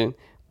and just being,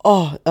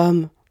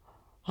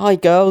 hi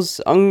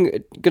girls, I'm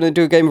gonna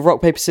do a game of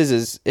rock, paper,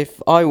 scissors.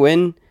 If I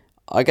win,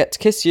 I get to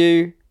kiss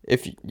you.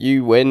 If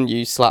you win,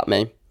 you slap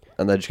me.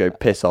 And they'd just go,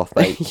 piss off,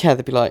 mate. Yeah,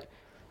 they'd be like,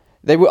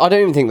 I don't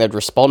even think they'd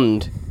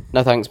respond.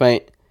 No thanks,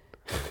 mate.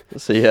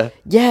 So yeah.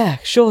 Yeah,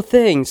 sure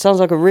thing. Sounds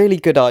like a really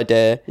good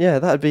idea. Yeah,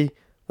 that'd be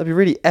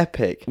really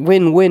epic.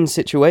 Win-win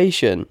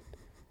situation.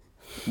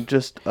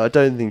 I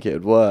don't think it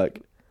would work.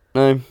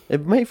 No.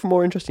 It'd make for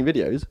more interesting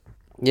videos.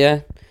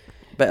 Yeah.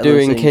 Better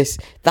Doing than kiss.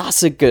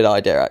 That's a good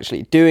idea,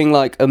 actually. Doing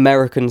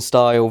American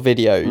style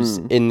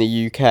videos in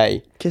the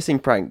UK. Kissing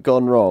prank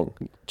gone wrong.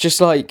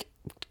 Just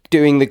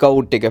doing the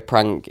gold digger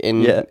prank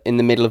in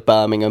the middle of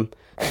Birmingham.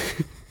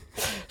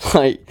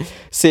 like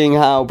seeing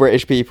how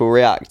British people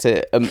react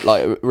to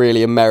like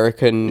really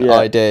American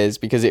ideas,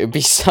 because it would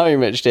be so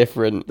much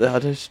different. I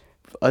just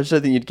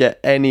don't think you'd get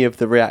any of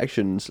the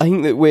reactions. I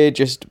think that we're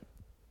just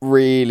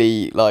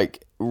really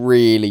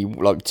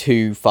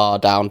too far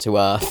down to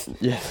earth.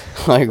 Yeah.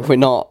 Like, we're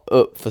not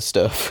up for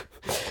stuff.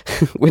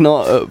 We're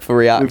not up for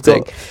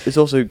reacting. It's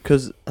also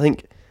because I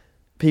think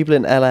people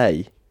in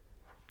LA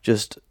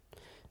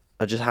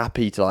are just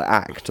happy to like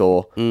act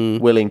or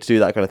willing to do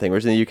that kind of thing.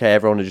 Whereas in the UK,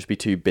 everyone would just be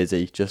too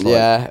busy. Just like,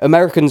 yeah,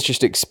 Americans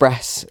just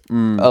express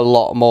a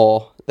lot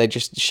more. They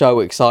just show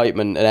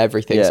excitement and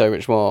everything so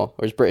much more.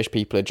 Whereas British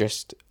people are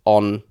just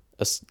on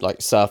a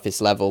like surface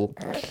level,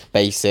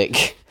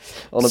 basic.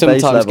 On a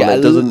Sometimes base level, get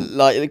it doesn't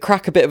like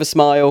crack a bit of a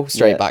smile,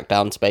 straight back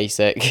down to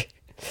basic.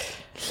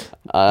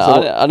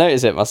 I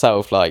notice it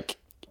myself. Like,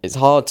 it's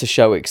hard to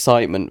show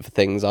excitement for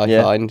things. I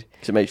find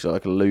because it makes you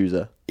look like a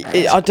loser.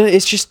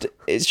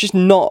 It's just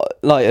not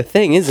like a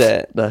thing, is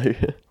it? No.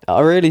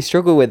 I really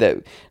struggle with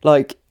it.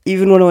 Like,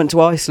 even when I went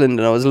to Iceland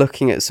and I was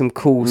looking at some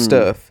cool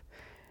stuff,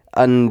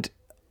 and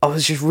I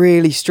was just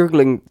really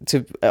struggling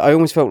to. I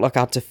almost felt like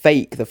I had to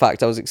fake the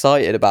fact I was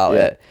excited about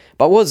it.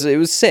 But it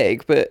was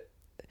sick. But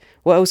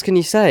what else can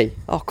you say?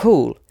 Oh,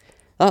 cool.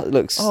 That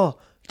looks.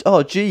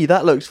 Oh, gee,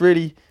 that looks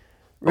really,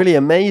 really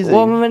amazing.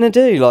 What am I meant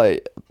to do?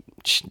 Like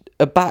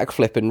a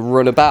backflip and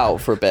run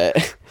about for a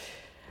bit?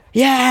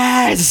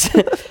 Yes!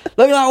 Look at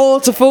that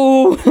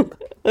waterfall!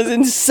 That's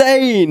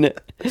insane!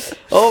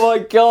 Oh my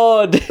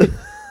god!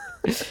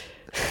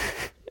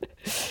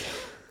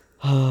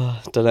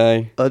 Don't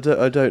know. I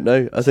don't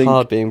know. I think It's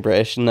hard being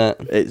British, isn't it?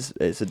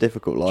 it's a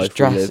difficult life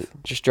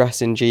Just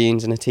dress in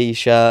jeans and a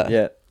t-shirt.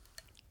 Yeah.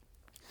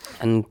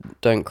 And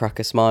don't crack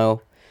a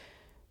smile.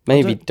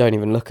 Maybe don't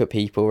even look at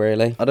people,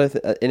 really. I don't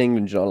think in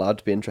England you're not allowed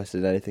to be interested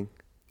in anything.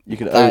 You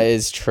can. That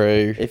is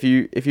true. If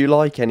you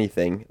like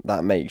anything,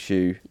 that makes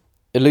you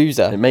A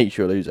loser. It makes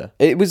you a loser.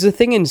 It was a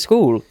thing in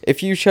school.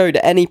 If you showed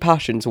any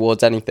passion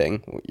towards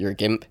anything, you're a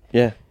gimp.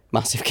 Yeah.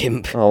 Massive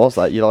gimp. Oh, what's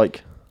that?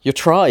 You're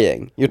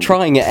trying. You're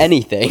trying at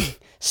anything.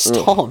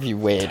 Stop, you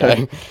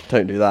weirdo.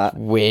 Don't do that.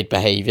 Weird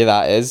behaviour,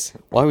 that is.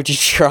 Why would you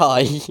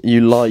try?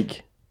 You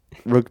like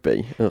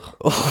rugby.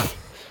 Ugh.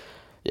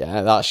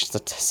 Yeah, that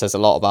says a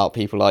lot about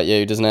people like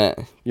you, doesn't it?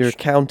 You're a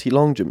county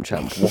long jump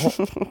champ.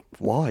 What?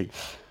 Why?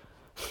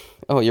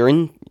 Oh, you're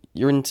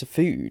into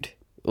food.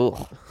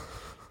 Ugh.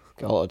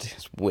 God,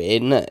 it's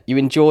weird, isn't it? You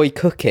enjoy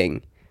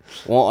cooking.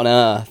 What on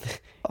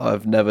earth?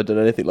 I've never done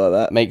anything like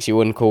that. Makes you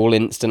uncool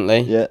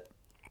instantly. Yeah.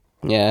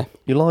 Yeah.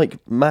 You like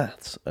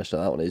maths.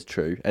 Actually, that one is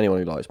true. Anyone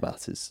who likes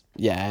maths is...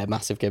 Yeah,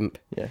 massive gimp.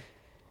 Yeah.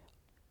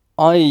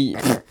 I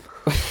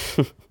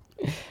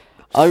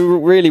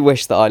really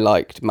wish that I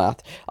liked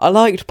math. I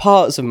liked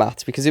parts of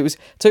maths because it was...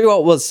 Tell you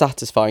what was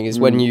satisfying is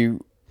when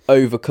you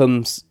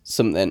overcome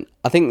something.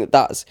 I think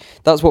that's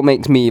what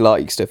makes me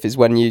like stuff, is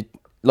when you...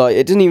 Like,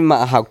 it doesn't even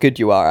matter how good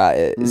you are at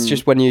it. It's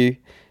just when you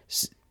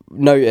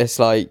notice,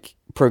 like,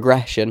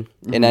 progression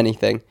in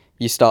anything,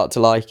 you start to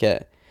like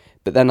it.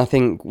 But then I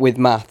think with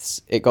maths,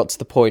 it got to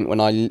the point when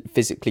I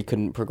physically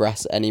couldn't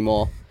progress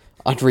anymore.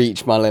 I'd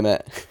reached my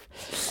limit.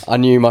 I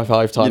knew my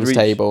 5 times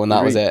table, and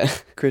that was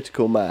it.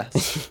 Critical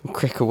maths.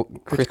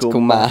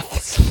 critical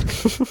maths.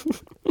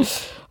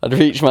 I'd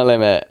reached my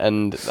limit,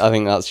 and I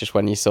think that's just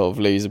when you sort of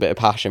lose a bit of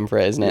passion for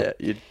it, isn't it?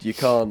 Yeah, you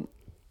can't...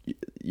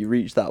 You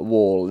reach that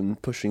wall,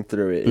 and pushing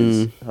through it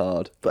is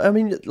hard. But I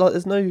mean, like,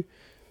 there's no...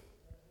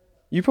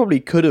 You probably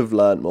could have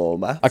learnt more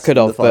maths. I could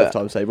have, the 5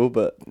 times table,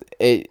 but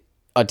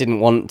I didn't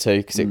want to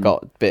because it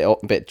got a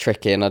bit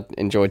tricky, and I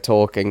enjoyed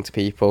talking to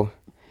people.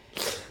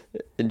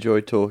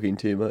 Enjoyed talking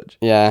too much.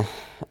 Yeah.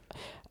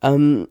 Tell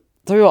you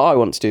what I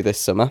want to do this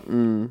summer.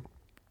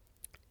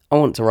 I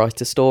want to write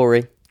a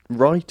story.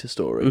 Write a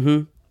story?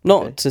 Mm-hmm.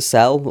 Not to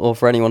sell or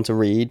for anyone to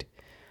read.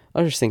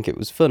 I just think it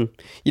was fun.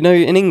 You know,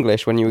 in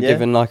English, when you were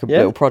given like a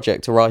little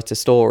project to write a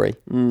story,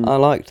 I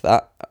liked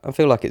that. I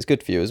feel like it's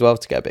good for you as well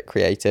to get a bit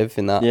creative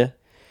in that. Yeah.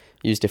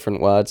 Use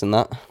different words and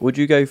that. Would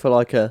you go for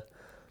like a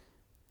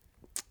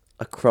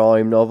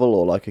crime novel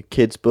or like a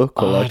kid's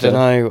book? Or like I don't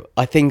know.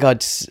 I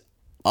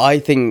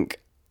think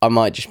I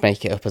might just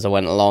make it up as I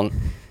went along.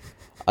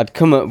 I'd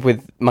come up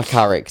with my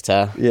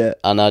character,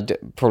 and I'd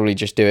probably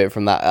just do it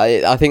from that.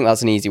 I think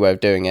that's an easy way of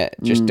doing it.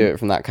 Just do it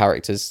from that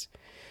character's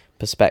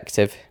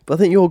perspective. But I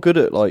think you're good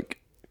at, like,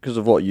 because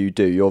of what you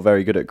do, you're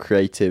very good at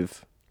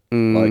creative,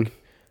 the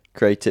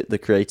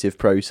creative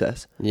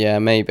process. Yeah,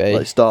 maybe.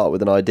 Like, start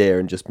with an idea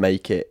and just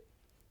make it,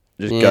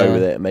 go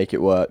with it and make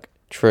it work.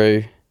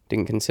 True.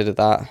 Didn't consider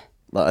that.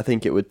 Like, I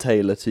think it would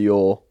tailor to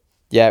your...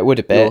 Yeah, it would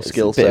a bit.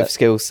 Skill set. A bit set. of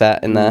skill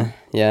set in there.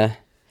 Yeah.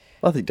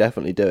 I think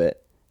definitely do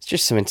it. It's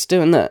just something to do,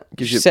 isn't it?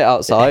 Just sit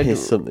outside. It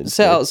is something to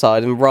sit do.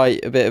 outside and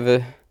write a bit of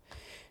a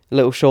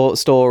little short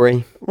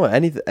story. Well,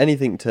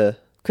 anything to...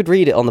 Could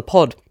read it on the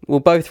pod. We'll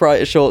both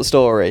write a short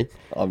story.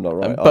 I'm not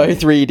right. And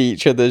both read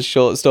each other's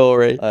short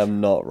story. I am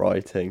not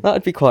writing.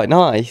 That'd be quite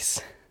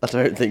nice. I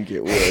don't think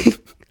it would.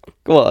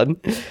 Go on.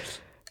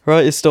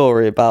 Write a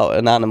story about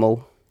an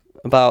animal.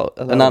 About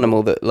an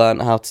animal that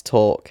learnt how to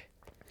talk.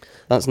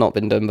 That's not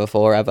been done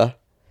before, ever.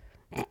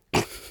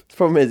 The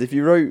problem is, if we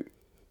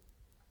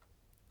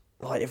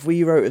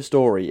wrote a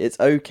story, it's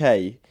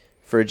okay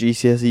for a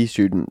GCSE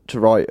student to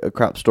write a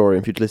crap story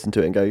and for you to listen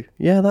to it and go,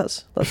 yeah,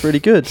 that's really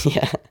good.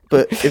 Yeah.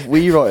 But if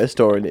we write a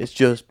story and it's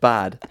just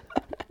bad,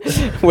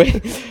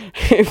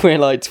 we're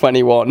like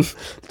 21.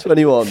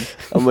 21,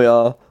 and we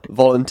are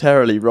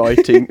voluntarily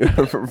writing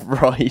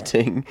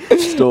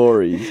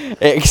stories.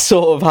 It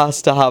sort of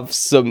has to have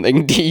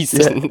something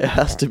decent. Yeah, it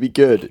has to be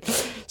good.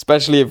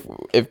 Especially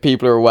if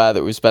people are aware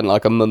that we spent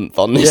like a month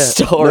on this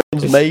story. No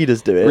one's made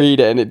us do it.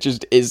 Read it and it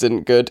just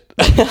isn't good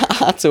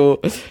at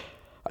all.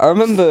 I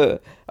remember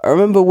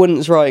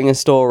once writing a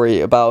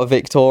story about a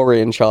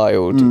Victorian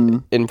child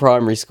in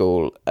primary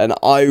school, and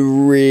I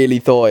really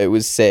thought it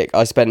was sick.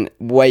 I spent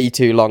way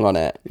too long on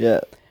it.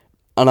 Yeah.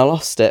 And I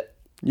lost it.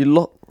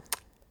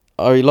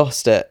 I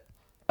lost it,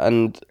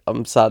 and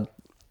I'm sad.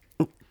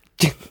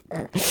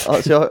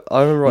 Actually,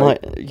 I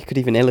remember You could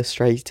even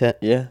illustrate it.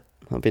 Yeah.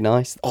 That'd be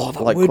nice. Oh,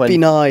 that would be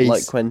nice.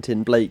 Like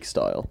Quentin Blake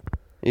style.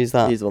 Who's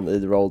that? He's the one that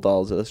did the Roald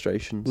Dahl's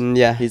illustrations.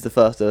 Yeah. He's the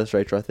first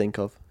illustrator I think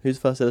of. Who's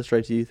the first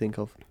illustrator you think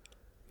of?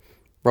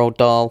 Roald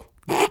Dahl.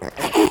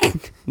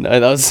 No,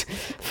 that was the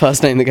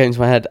first name that came to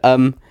my head. I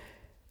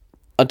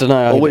don't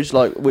know. Or which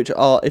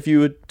art, if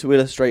you were to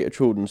illustrate a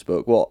children's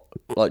book, what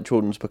like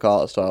children's book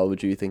art style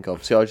would you think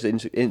of? See, I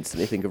just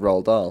instantly think of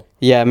Roald Dahl.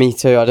 Yeah, me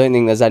too. I don't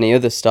think there's any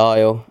other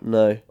style.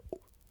 No.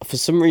 For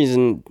some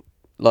reason,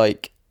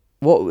 like,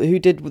 who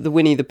did the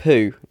Winnie the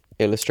Pooh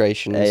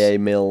illustrations? A.A.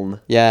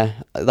 Milne. Yeah,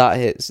 that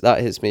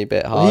hits me a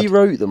bit hard. He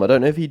wrote them. I don't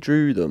know if he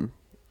drew them.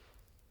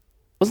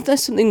 Wasn't there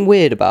something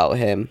weird about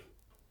him?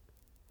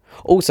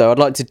 Also, I'd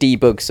like to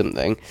debug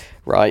something,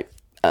 right?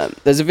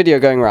 There's a video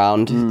going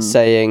around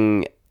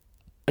saying,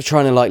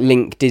 trying to like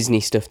link Disney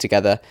stuff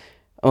together.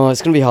 Oh,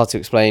 it's going to be hard to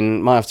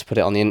explain. Might have to put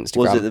it on the Instagram.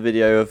 Was it the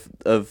video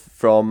of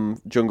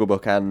from Jungle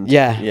Book and...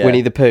 Yeah,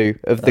 Winnie the Pooh,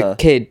 of the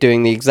kid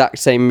doing the exact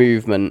same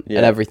movement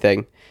and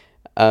everything.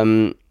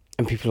 And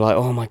people are like,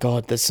 oh my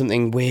God, there's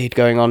something weird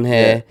going on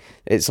here. Yeah.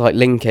 It's like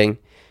linking.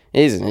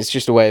 It isn't. It's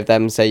just a way of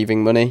them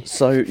saving money.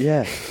 So,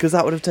 yeah, because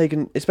that would have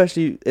taken,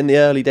 especially in the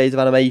early days of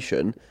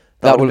animation,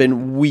 that would have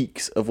been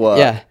weeks of work.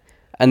 Yeah,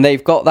 and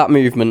they've got that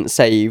movement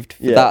saved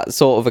for that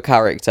sort of a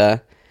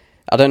character.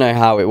 I don't know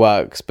how it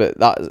works, but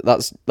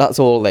that's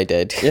all they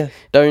did. Yeah.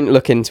 Don't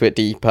look into it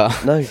deeper.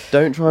 No,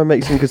 don't try and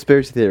make some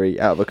conspiracy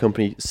theory out of a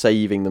company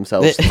saving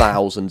themselves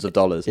thousands of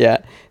dollars.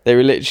 Yeah, they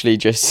were literally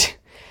just...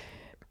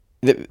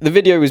 The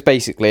video was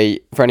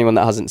basically, for anyone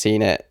that hasn't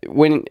seen it,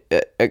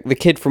 the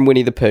kid from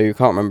Winnie the Pooh,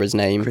 can't remember his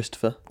name.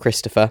 Christopher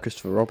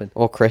Robin.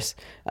 Or Chris.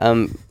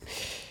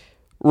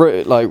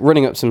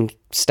 Running up some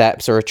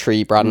steps or a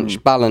tree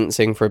branch,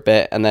 balancing for a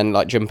bit, and then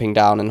like jumping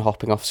down and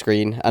hopping off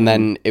screen. And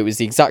then it was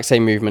the exact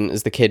same movement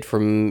as the kid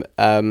from,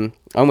 I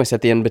almost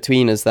said the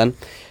In-Betweeners then,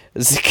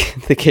 as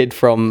the kid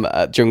from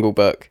Jungle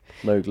Book.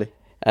 Mowgli.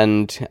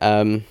 And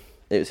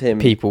it was him.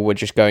 People were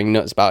just going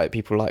nuts about it.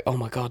 People were like, oh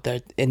my God,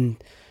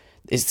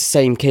 it's the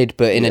same kid,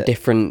 but in a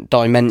different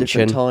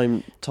dimension.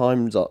 Different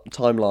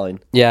timeline.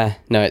 Yeah,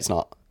 no, it's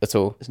not at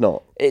all. It's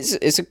not.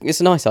 It's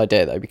a nice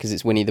idea though, because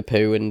it's Winnie the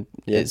Pooh and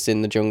it's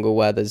in the jungle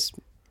where there's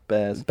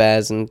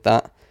bears and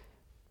that.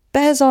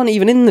 Bears aren't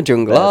even in the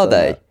jungle, are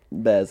they?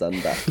 Bears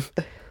and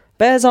that.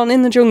 Bears aren't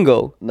in the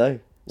jungle. No.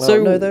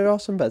 Well, no, there are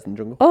some bears in the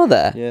jungle. Are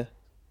there? Yeah,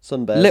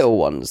 sun bears. Little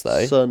ones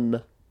though.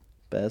 Sun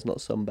bears,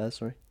 not sun bears.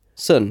 Sorry.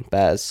 Sun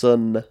bears.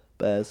 Sun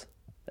bears.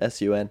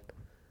 S-U-N.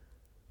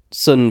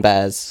 Sun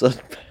bears. Sun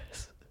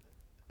bears.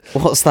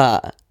 What's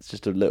that? It's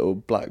just a little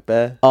black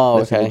bear. Oh,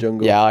 lives in okay. the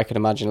jungle. Yeah, I can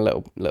imagine a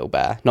little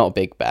bear, not a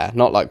big bear,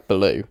 not like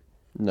Baloo.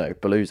 No,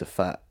 Baloo's a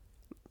fat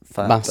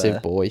massive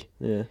bear. boy.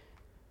 Yeah.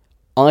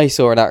 I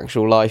saw an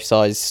actual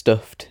life-size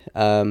stuffed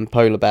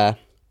polar bear.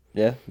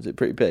 Yeah, was it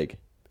pretty big?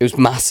 It was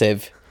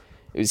massive.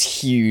 It was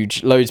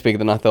huge, loads bigger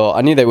than I thought.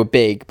 I knew they were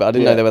big, but I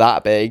didn't know they were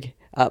that big.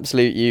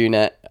 Absolute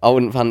unit. I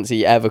wouldn't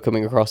fancy ever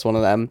coming across one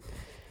of them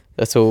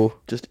at all.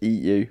 Just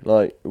eat you.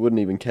 Like,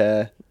 wouldn't even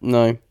care.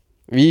 No.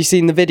 Have you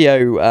seen the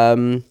video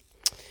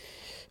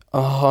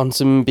on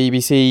some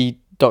BBC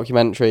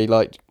documentary,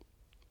 like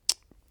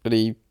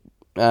really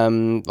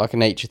like a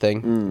nature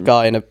thing?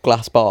 Guy in a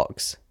glass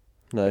box.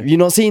 No. Have you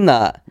not seen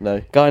that?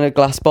 No. Guy in a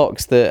glass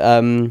box that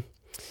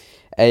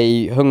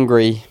a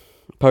hungry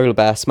polar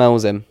bear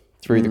smells him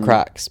through the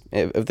cracks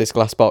of this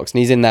glass box, and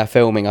he's in there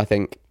filming, I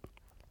think.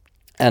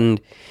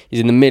 And he's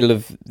in the middle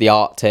of the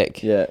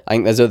Arctic. Yeah. I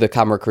think there's other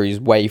camera crews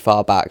way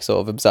far back sort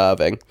of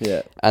observing.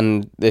 Yeah.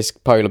 And this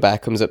polar bear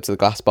comes up to the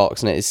glass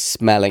box and it is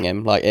smelling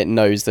him. Like, it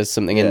knows there's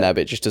something in there,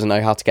 but it just doesn't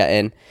know how to get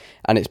in.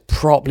 And it's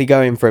properly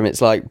going for him.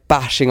 It's like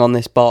bashing on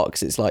this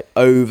box. It's like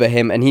over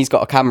him. And he's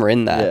got a camera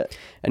in there. Yeah.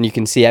 And you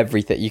can see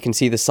everything. You can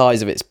see the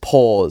size of its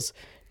paws.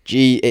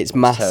 Gee, it's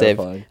massive.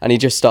 Terrifying. And he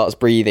just starts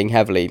breathing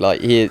heavily.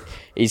 Like,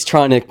 he's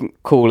trying to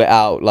call it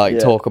out, like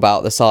talk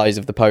about the size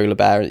of the polar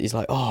bear. And he's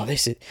like, oh,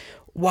 this is...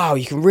 Wow,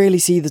 you can really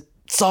see the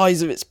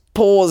size of its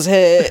paws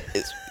here.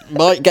 It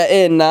might get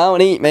in now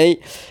and eat me.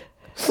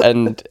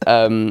 And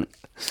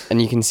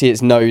you can see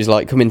its nose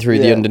like coming through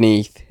the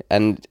underneath,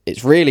 and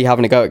it's really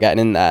having a go at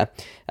getting in there.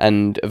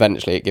 and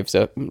eventually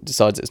it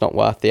decides it's not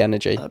worth the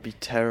energy. That'd be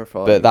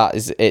terrifying. But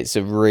it's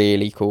a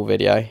really cool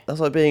video. That's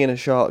like being in a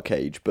shark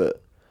cage,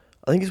 but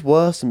I think it's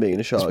worse than being in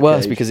a shark cage. It's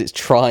worse because it's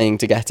trying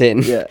to get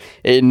in. Yeah.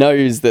 It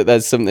knows that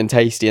there's something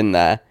tasty in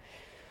there.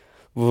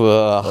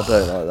 Ugh. I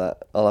don't like that.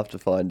 I'll have to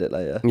find it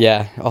later.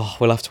 Yeah. Oh,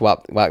 we'll have to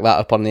whack that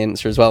up on the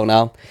Insta as well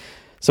now.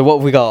 So what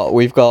have we got?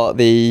 We've got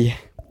the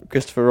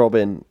Christopher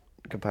Robin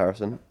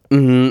comparison.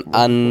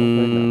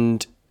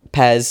 And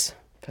Pez.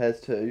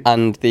 Pez 2.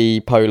 And the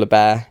polar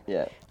bear.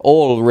 Yeah.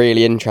 All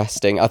really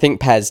interesting. I think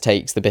Pez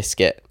takes the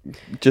biscuit.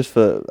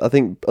 I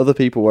think other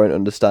people won't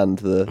understand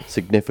the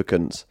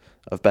significance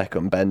of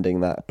Beckham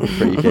bending that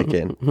free kick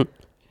in.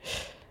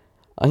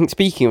 I think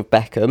speaking of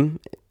Beckham,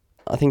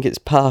 I think it's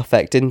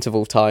perfect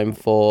interval time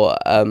for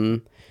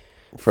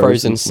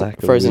frozen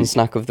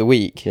snack of the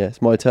week. Yeah,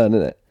 it's my turn,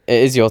 isn't it?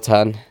 It is your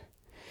turn.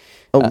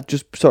 Oh,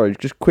 just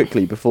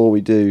quickly before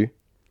we do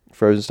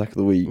frozen snack of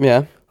the week.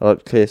 Yeah. I'd like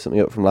to clear something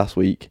up from last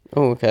week.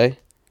 Oh, okay.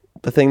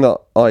 The thing that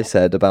I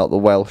said about the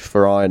Welsh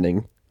for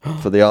ironing,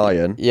 for the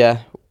iron, Yeah.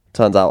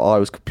 turns out I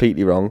was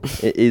completely wrong.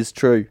 It is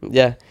true.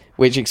 Yeah.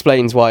 Which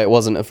explains why it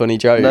wasn't a funny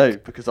joke. No,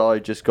 because I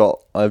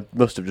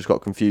must have just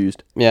got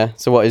confused. Yeah.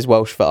 So what is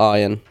Welsh for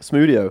iron?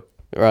 Smoothio.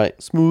 Right.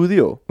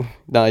 Smoothio.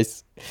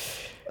 Nice.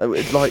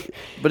 It's like,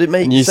 but it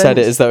makes And you sense. said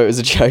it as though it was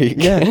a joke.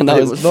 Yeah, and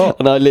it was not.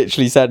 And I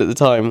literally said at the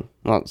time,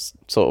 that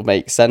sort of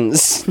makes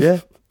sense. Yeah,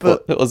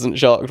 but I wasn't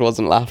shocked,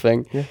 wasn't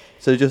laughing. yeah.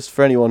 So just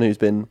for anyone who's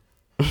been,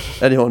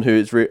 anyone who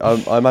is,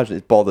 I imagine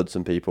it's bothered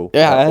some people.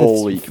 Yeah,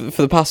 all week.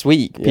 For the past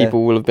week, Yeah.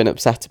 people will have been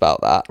upset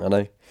about that. I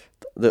know.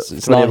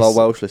 It's For any of our nice.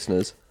 Welsh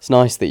listeners, It's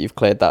nice that you've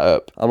cleared that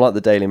up. I'm like the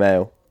Daily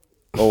Mail,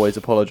 always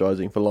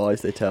apologising for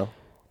lies they tell,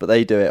 but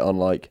they do it on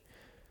like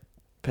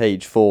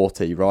page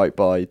 40, right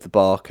by the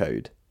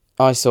barcode.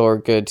 I saw a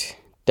good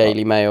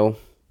Daily Mail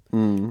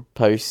Mm.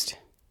 post.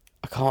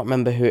 I can't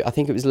remember who. I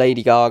think it was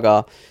Lady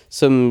Gaga,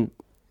 some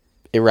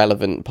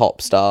irrelevant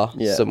pop star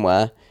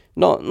somewhere.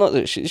 Not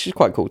that she's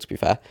quite cool, to be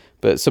fair,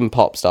 but some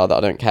pop star that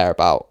I don't care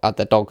about had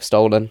their dog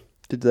stolen.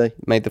 Did they?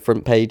 Made the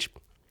front page.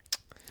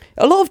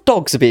 A lot of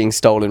dogs are being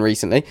stolen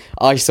recently.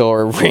 I saw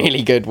a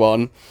really good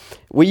one.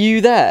 Were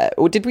you there?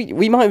 Or did we?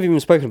 We might have even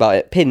spoken about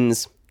it.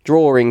 Pins.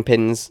 Drawing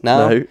pins.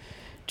 No.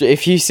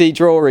 If you see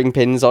drawing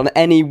pins on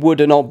any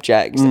wooden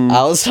object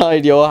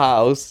outside your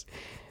house,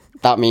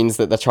 that means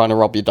that they're trying to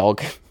rob your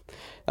dog.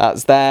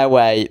 That's their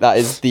way. That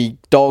is the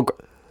dog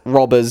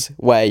robber's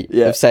way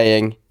of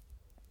saying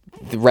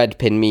the red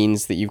pin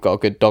means that you've got a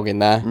good dog in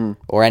there,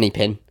 or any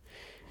pin.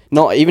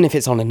 Not even if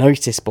it's on a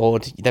notice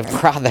board. They're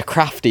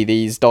crafty,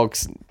 these dog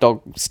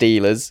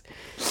stealers.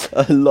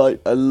 I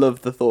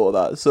love the thought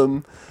of that.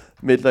 Some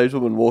middle-aged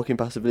woman walking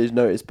past a village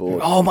notice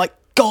board. Oh my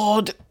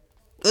god!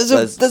 There's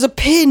a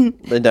pin.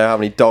 They know how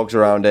many dogs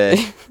are around here.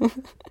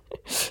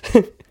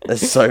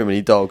 There's so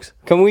many dogs.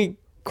 Can we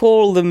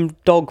call them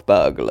dog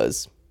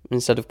burglars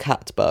instead of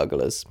cat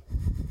burglars?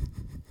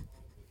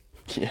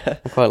 Yeah,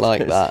 I quite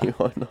like that.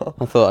 Why not?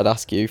 I thought I'd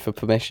ask you for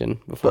permission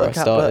before I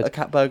started. A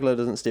cat burglar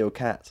doesn't steal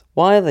cats.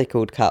 Why are they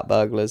called cat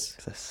burglars?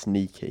 'Cause they're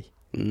sneaky.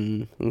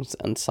 And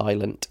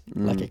silent,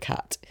 like a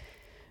cat.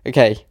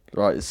 Okay,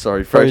 Right,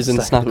 sorry. frozen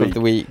snack of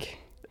the week.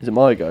 Is it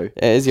my go?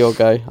 It is your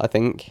go, I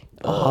think.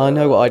 I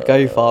know what I'd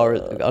go for.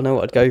 I know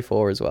what I'd go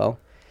for as well.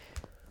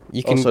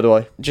 You can So do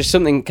I. just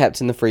something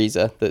kept in the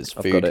freezer that's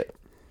I've food, got it.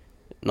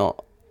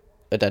 not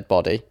a dead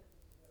body.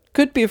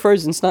 Could be a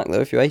frozen snack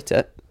though if you ate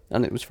it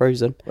and it was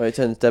frozen. Wait, it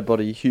turns dead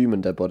body,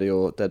 human dead body,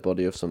 or dead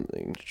body of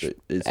something that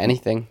is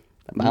Anything,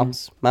 a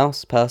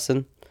mouse,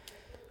 person,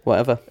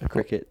 whatever. a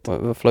cricket.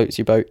 Whatever floats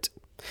your boat.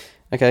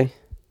 Okay,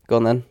 go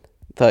on then.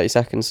 30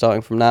 seconds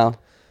starting from now.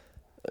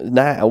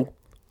 Now,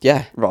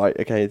 Yeah. right?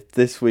 Okay,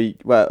 this week.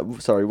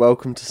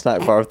 Welcome to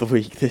Snack Bar of the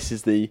Week. This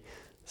is the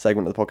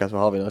segment of the podcast we're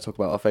having. I talk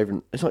about our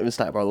favourite. It's not even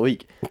Snack Bar of the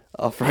Week.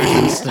 Our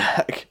frozen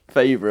snack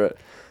favourite.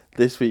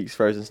 This week's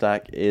frozen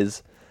snack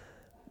is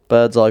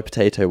Bird's Eye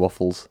potato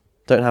waffles.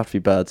 Don't have to be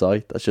Bird's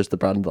Eye. That's just the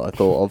brand that I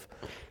thought of.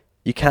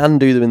 You can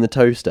do them in the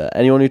toaster.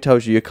 Anyone who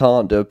tells you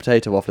can't do a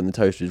potato waffle in the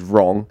toaster is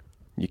wrong.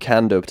 You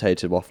can do a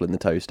potato waffle in the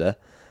toaster.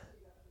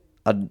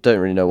 I don't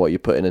really know what you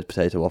put in a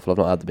potato waffle. I've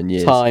not had them in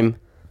years. Time.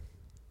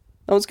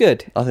 That was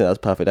good. I think that's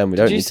perfect. And we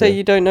Did don't you need say to.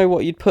 you don't know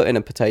what you'd put in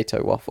a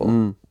potato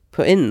waffle?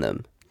 Put in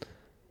them?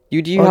 Do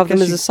you I have them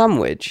guess as you- a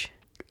sandwich?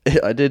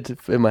 I did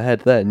in my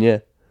head then, yeah.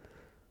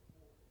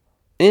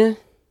 Yeah.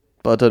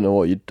 But I don't know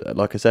what you'd.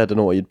 Like I said, I don't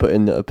know what you'd put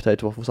in a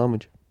potato waffle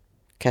sandwich.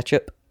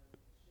 Ketchup?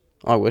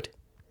 I would.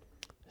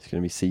 It's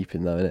going to be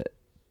seeping though, innit?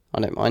 I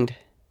don't mind.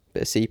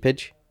 Bit of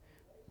seepage.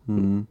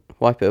 Mm.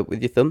 Wipe it up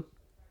with your thumb.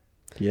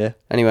 Yeah.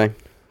 Anyway,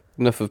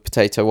 enough of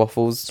potato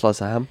waffles.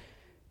 Slice of ham.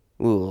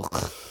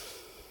 Ugh.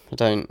 I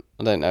don't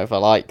know if I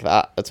like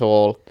that at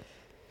all.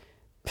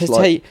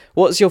 Slice-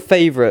 What's your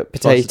favourite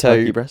Slice of turkey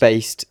potato breast.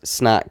 based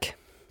snack?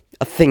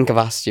 I think I've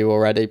asked you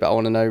already, but I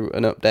want to know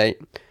an update.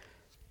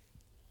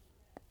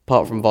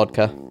 Apart from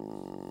vodka.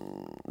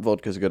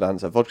 Vodka's a good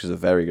answer. Vodka's a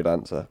very good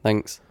answer.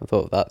 Thanks. I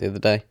thought of that the other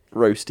day.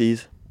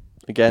 Roasties.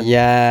 Again.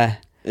 Yeah.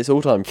 It's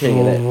all-time king,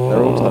 innit?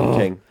 They're all-time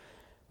king.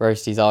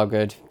 Roasties are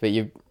good, but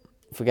you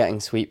forgetting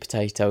sweet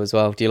potato as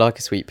well. Do you like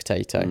a sweet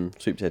potato?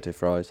 Sweet potato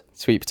fries.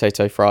 Sweet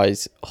potato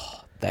fries.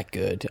 Oh, they're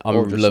good.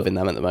 I'm loving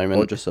them at the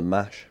moment. Or just some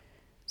mash.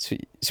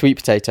 Sweet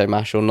potato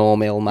mash or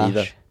normal mash?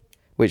 Either.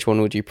 Which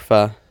one would you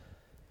prefer?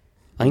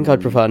 I think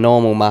I'd prefer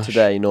normal mash.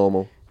 Today,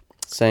 normal.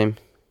 Same.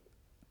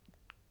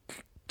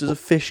 Does a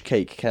fish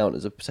cake count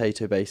as a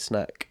potato-based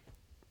snack?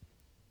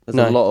 There's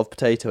No. a lot of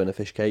potato in a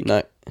fish cake.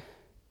 No.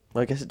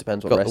 Well, I guess it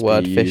depends what Got the recipe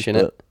word you fish use, in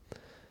it.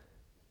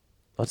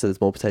 I'd say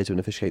there's more potato in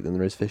a fish cake than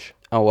there is fish.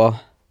 Oh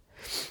well.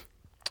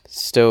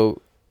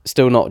 Still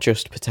not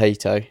just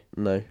potato.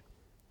 No.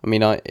 I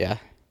mean, yeah.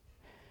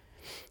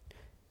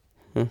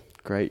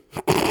 Great.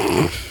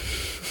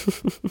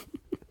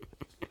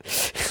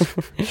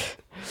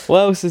 What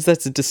else is there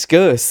to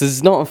discuss?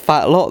 There's not a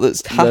fat lot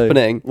that's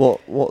happening. No.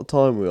 What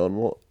time are we on?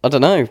 What? I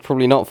don't know.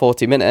 Probably not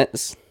 40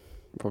 minutes.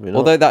 Probably not.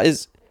 Although that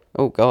is...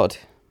 Oh, God.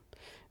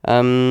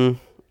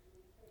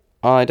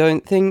 I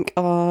don't think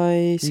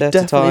I set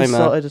a timer. You definitely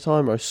started a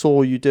timer. I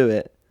saw you do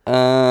it.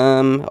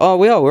 Oh,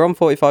 we're on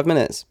 45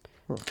 minutes.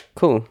 Oh,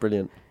 cool.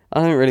 Brilliant.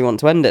 I don't really want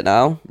to end it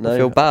now. No, I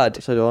feel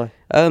bad. So do I.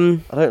 I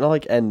don't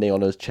like ending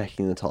on us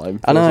checking the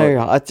time. I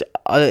know.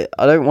 I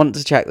don't want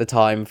to check the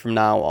time from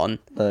now on.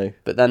 No.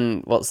 But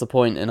then what's the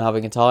point in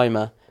having a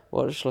timer?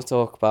 What shall I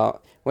talk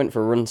about? Went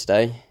for a run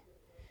today.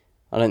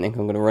 I don't think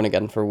I'm going to run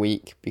again for a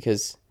week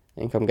because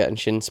I think I'm getting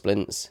shin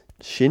splints.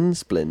 Shin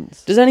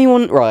splints? Does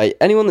anyone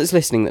that's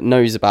listening that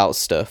knows about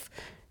stuff,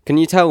 can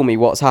you tell me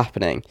what's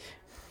happening?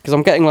 Because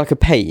I'm getting like a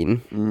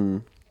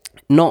pain,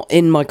 not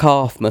in my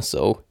calf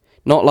muscle,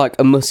 not like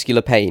a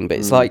muscular pain, but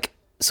it's like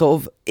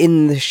sort of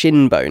in the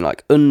shin bone,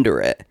 like under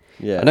it.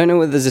 Yeah. I don't know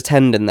whether there's a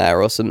tendon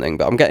there or something,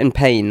 but I'm getting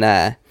pain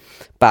there,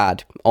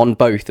 bad, on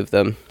both of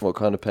them. What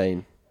kind of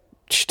pain?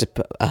 Just a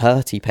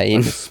hurty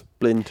pain. Like a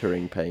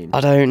splintering pain. I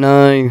don't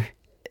know.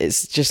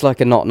 It's just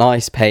like a not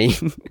nice pain.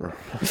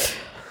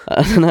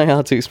 I don't know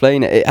how to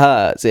explain it. It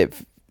hurts.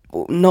 It's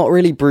not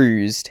really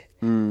bruised,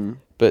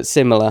 but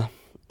similar.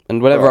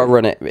 And whenever I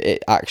run it,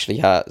 it actually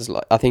hurts.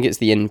 Like I think it's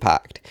the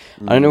impact.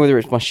 I don't know whether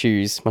it's my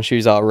shoes. My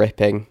shoes are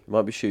ripping.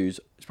 Might be shoes.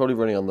 It's probably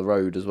running on the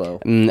road as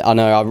well. I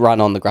know. I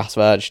ran on the grass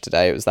verge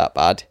today. It was that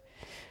bad.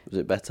 Was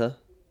it better?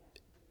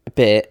 A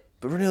bit.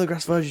 But running on the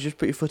grass verge, you just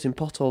put your foot in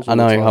potholes. I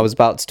know. I was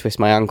about to twist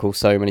my ankle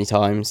so many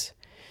times.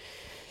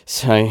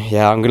 So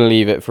yeah, I'm gonna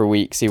leave it for a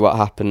week. See what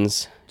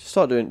happens. Just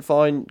start doing it.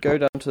 Fine. Go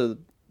down to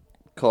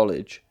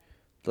college,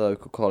 the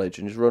local college,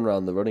 and just run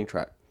around the running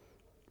track.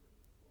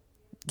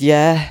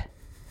 Yeah.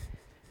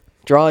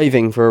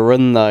 Driving for a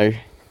run though.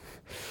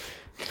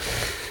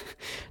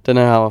 Don't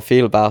know how I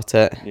feel about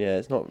it. Yeah,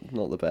 it's not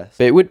the best.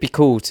 But it would be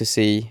cool to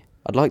see.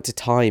 I'd like to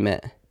time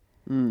it.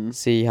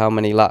 See how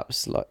many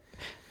laps. Like,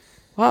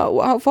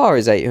 how far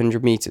is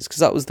 800 meters? Because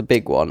that was the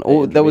big one.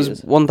 Or there was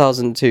meters.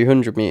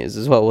 1,200 meters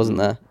as well, wasn't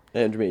there?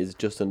 800 meters is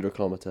just under a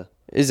kilometre.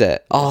 Is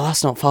it? Oh,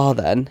 that's not far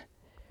then.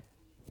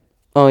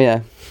 Oh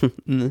yeah.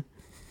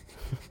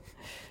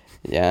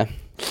 Yeah.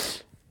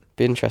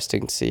 Be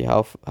interesting to see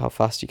how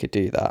fast you could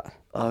do that.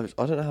 I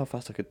don't know how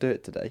fast I could do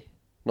it today.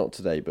 Not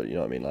today, but you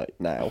know what I mean, like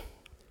now.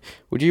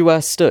 Would you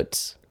wear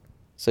studs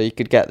so you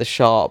could get the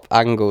sharp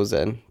angles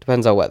in?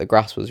 Depends how wet the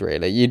grass was,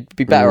 really. You'd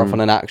be better off on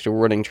an actual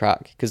running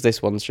track because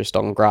this one's just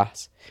on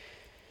grass.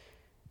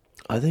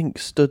 I think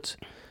studs.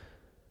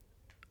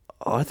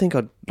 I think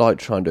I'd like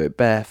to try and do it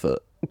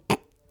barefoot.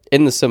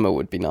 In the summer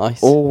would be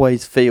nice.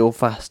 Always feel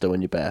faster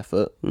when you're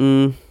barefoot.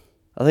 I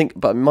think,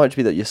 but it might just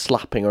be that you're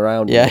slapping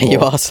around. Yeah, more. you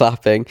are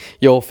slapping.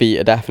 Your feet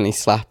are definitely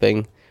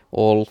slapping.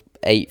 All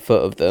 8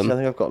 foot of them. So I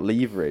think I've got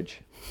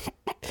leverage.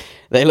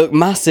 They look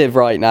massive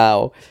right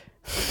now.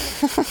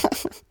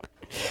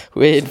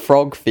 Weird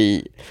frog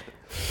feet.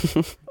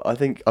 I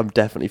think I'm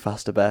definitely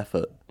faster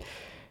barefoot.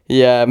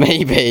 Yeah,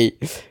 maybe.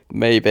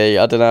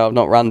 I don't know. I've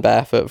not ran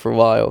barefoot for a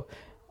while.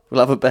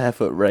 We'll have a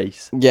barefoot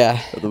race.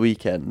 Yeah. At the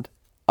weekend.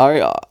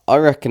 I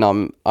reckon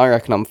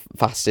I'm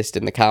fastest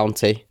in the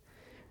county.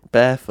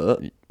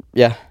 Barefoot.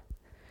 Yeah.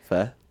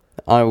 Fair.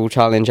 I will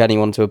challenge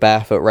anyone to a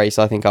barefoot race.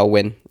 I think I'll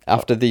win.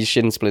 After these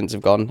shin splints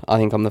have gone, I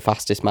think I'm the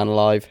fastest man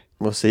alive.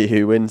 We'll see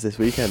who wins this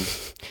weekend.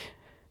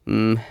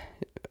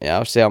 Yeah,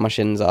 I'll see how my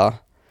shins are.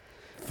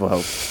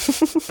 Well,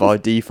 by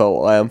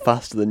default, I am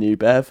faster than you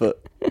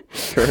barefoot.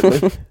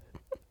 Currently.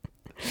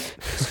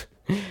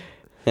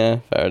 Yeah,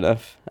 fair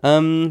enough.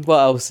 What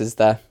else is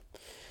there?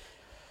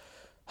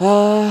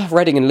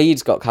 Reading and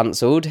Leeds got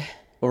cancelled.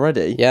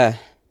 Already? Yeah.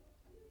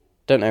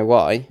 Don't know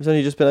why. It's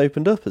only just been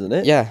opened up, isn't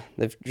it? Yeah,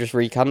 they've just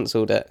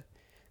re-cancelled it.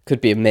 Could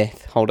be a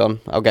myth. Hold on,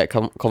 I'll get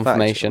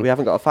confirmation. We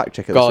haven't got a fact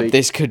checker God, this week.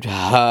 this could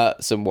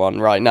hurt someone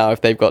right now if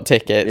they've got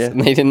tickets Yeah.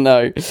 and they didn't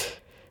know.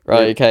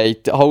 Right, okay.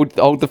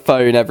 Hold the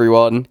phone,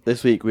 everyone.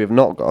 This week we have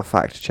not got a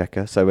fact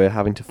checker, so we're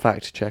having to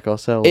fact check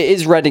ourselves. It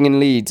is Reading and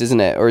Leeds,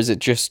 isn't it? Or is it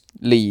just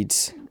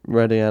Leeds?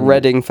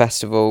 Reading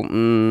Festival.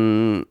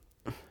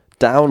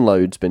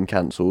 Download's been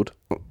cancelled.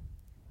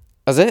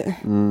 Has it?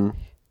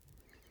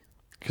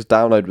 Because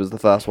Download was the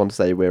first one to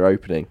say we're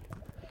opening.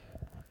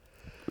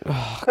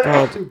 Oh,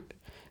 God.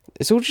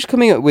 It's all just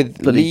coming up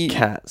with Bloody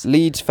cats.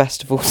 Leeds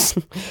festivals.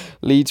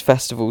 Leeds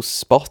festivals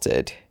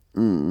spotted.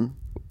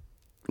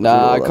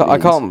 Nah, I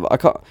can't.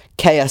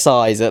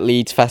 KSI's at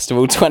Leeds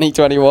Festival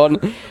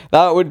 2021.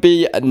 That would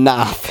be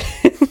naff.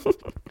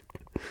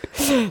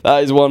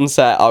 That is one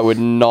set I would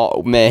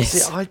not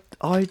miss. See,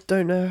 I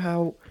don't know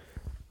how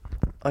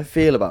I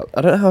feel about.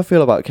 I don't know how I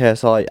feel about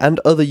KSI and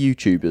other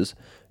YouTubers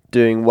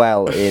doing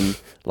well in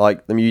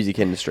like the music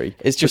industry.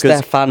 It's just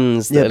their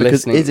fans that are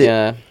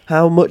listening.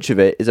 How much of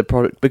it is a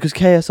product? Because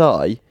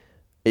KSI,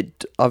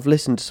 I've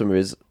listened to some of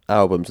his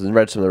albums and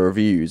read some of the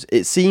reviews.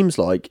 It seems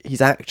like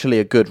he's actually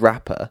a good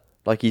rapper.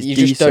 Like he's decent.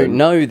 You just don't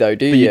know though,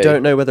 do you? But you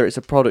don't know whether it's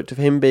a product of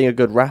him being a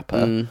good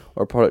rapper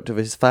or a product of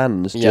his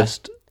fans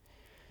just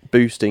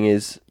boosting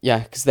his... Yeah,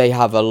 because they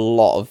have a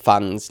lot of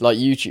fans. Like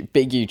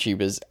big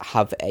YouTubers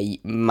have a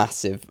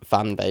massive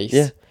fan base.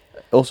 Yeah.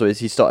 Also,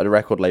 he started a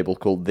record label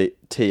called the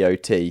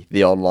TOT,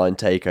 The Online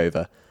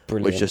Takeover,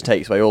 which just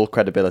takes away all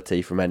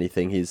credibility from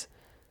anything he's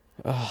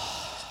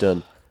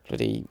done.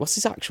 Bloody, what's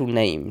his actual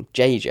name?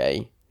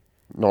 JJ?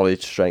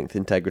 Knowledge, Strength,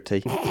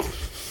 Integrity.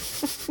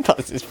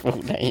 That's his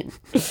full name.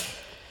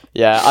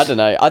 Yeah, I don't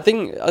know. I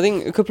think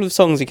a couple of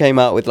songs he came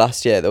out with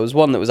last year, there was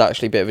one that was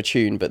actually a bit of a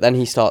tune, but then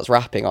he starts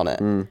rapping on it.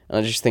 And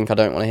I just think I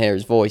don't want to hear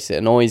his voice. It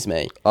annoys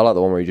me. I like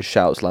the one where he just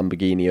shouts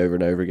Lamborghini over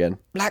and over again.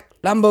 Black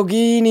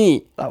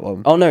Lamborghini! That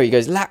one. Oh no, he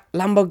goes,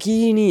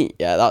 Lamborghini!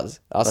 Yeah, that's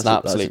an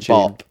absolute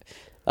bop.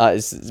 That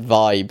is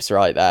vibes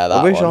right there.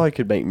 I wish I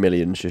could make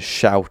millions just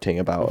shouting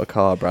about a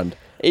car brand.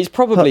 It's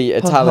probably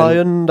a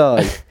talent.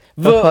 Hyundai.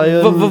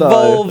 Volvo.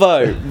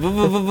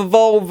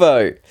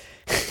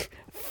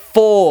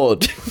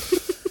 Ford.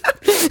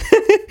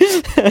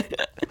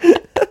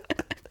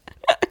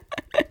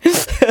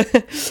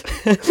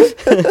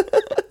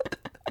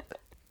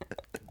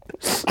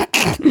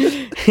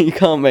 You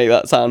can't make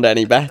that sound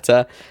any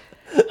better.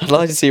 I'd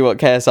like to see what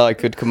KSI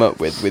could come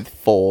up with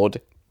Ford.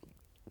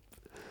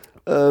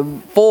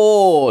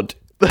 Ford.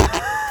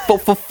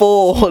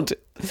 Ford.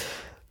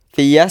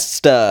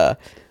 Fiesta.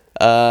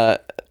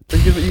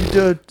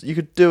 You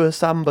could do a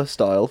samba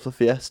style for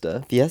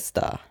Fiesta.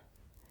 Fiesta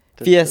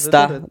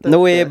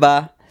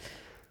Nueva.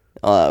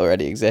 Oh, that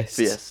already exists.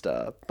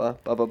 Fiesta. Ba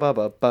ba ba ba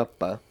ba ba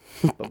ba.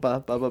 Ba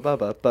ba ba ba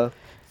ba ba.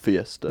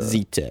 Fiesta.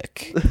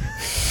 Z-Tech.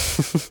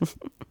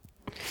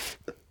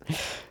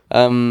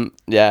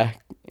 Yeah.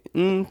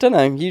 Don't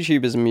know.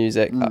 YouTubers and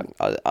music.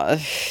 I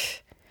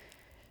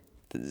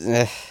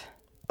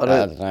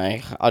don't know.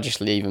 I'll just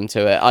leave them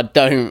to it.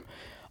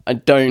 I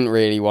don't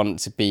really want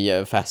to be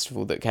at a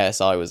festival that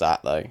KSI was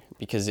at though,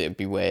 because it'd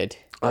be weird.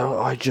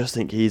 I just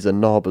think he's a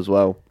knob as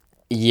well.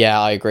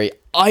 Yeah, I agree.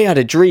 I had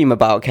a dream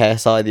about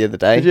KSI the other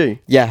day. Did you?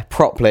 Yeah,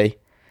 properly.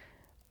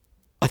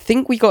 I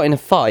think we got in a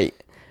fight.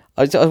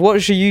 I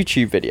watched a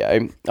YouTube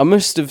video. I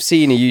must have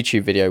seen a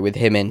YouTube video with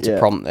him in to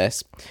prompt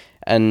this.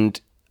 And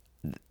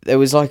there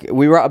was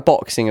we were at a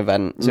boxing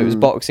event, so it was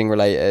boxing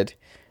related.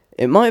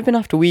 It might have been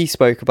after we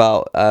spoke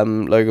about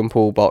Logan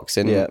Paul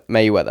boxing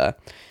Mayweather.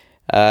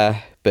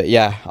 But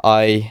yeah,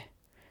 I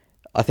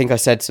think I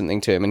said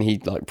something to him and he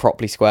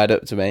properly squared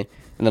up to me.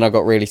 And then I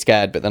got really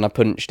scared, but then I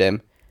punched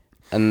him.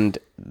 And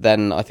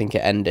then I think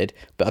it ended.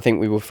 But I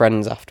think we were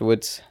friends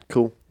afterwards.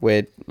 Cool.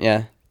 Weird,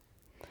 yeah.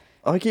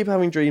 I keep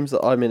having dreams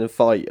that I'm in a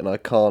fight and I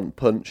can't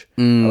punch.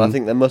 And I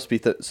think there must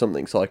be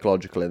something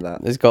psychological in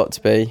that. There's got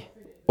to be.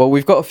 Well,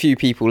 we've got a few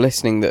people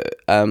listening that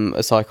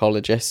are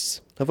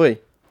psychologists. Have we?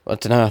 I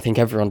don't know, I think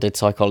everyone did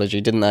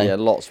psychology, didn't they? Yeah,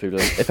 lots of people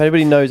did. If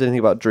anybody knows anything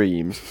about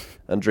dreams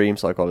and dream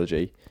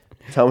psychology,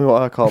 tell me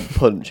why I can't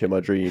punch in my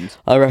dreams.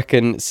 I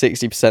reckon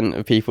 60%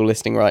 of people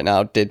listening right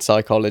now did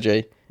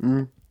psychology.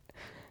 So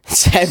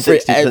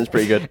 60%'s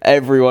pretty good.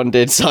 Everyone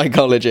did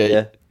psychology.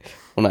 Yeah.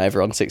 Well, not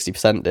everyone,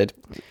 60% did.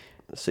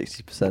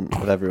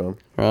 60% of everyone.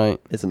 Right.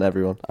 Isn't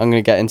everyone. I'm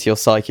going to get into your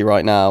psyche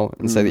right now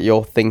and say that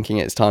you're thinking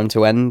it's time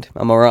to end.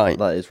 Am I right?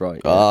 That is right.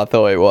 Yeah. Oh, I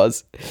thought it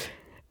was.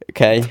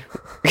 Okay.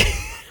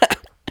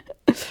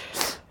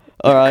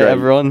 All right,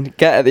 everyone,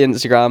 get at the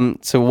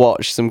Instagram to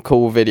watch some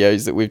cool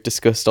videos that we've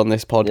discussed on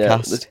this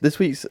podcast. Yeah, this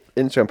week's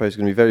Instagram post is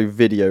going to be very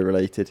video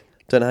related.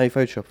 Don't know how you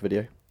Photoshop a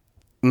video.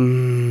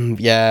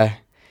 Yeah.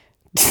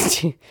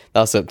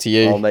 That's up to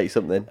you. I'll make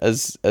something.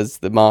 As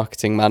the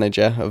marketing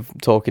manager of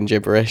Talking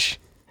Gibberish,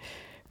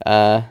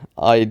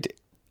 I'd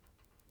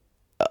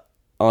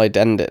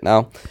end it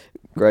now.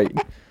 Great.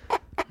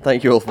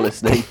 Thank you all for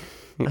listening.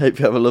 I hope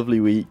you have a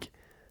lovely week.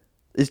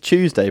 It's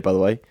Tuesday, by the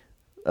way.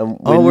 And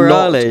we're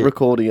not early.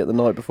 Recording it the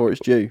night before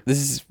it's due.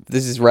 This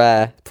is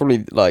rare.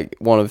 Probably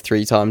one of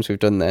 3 times we've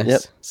done this.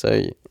 Yep. So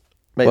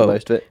make the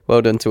most of it.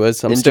 Well done to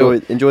us.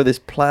 Enjoy this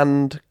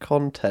planned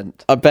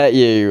content. I bet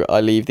you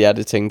I leave the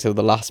editing till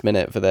the last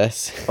minute for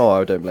this. Oh,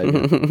 I don't blame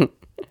you.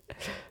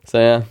 So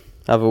yeah,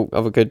 have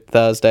a good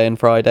Thursday and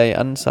Friday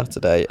and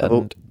Saturday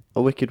and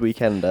a wicked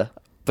weekender.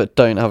 But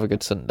don't have a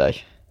good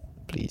Sunday,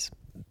 please.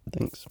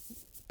 Thanks.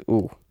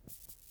 Ooh.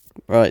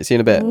 Right, see you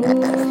in a bit.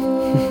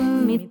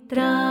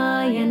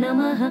 मित्राय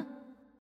नमः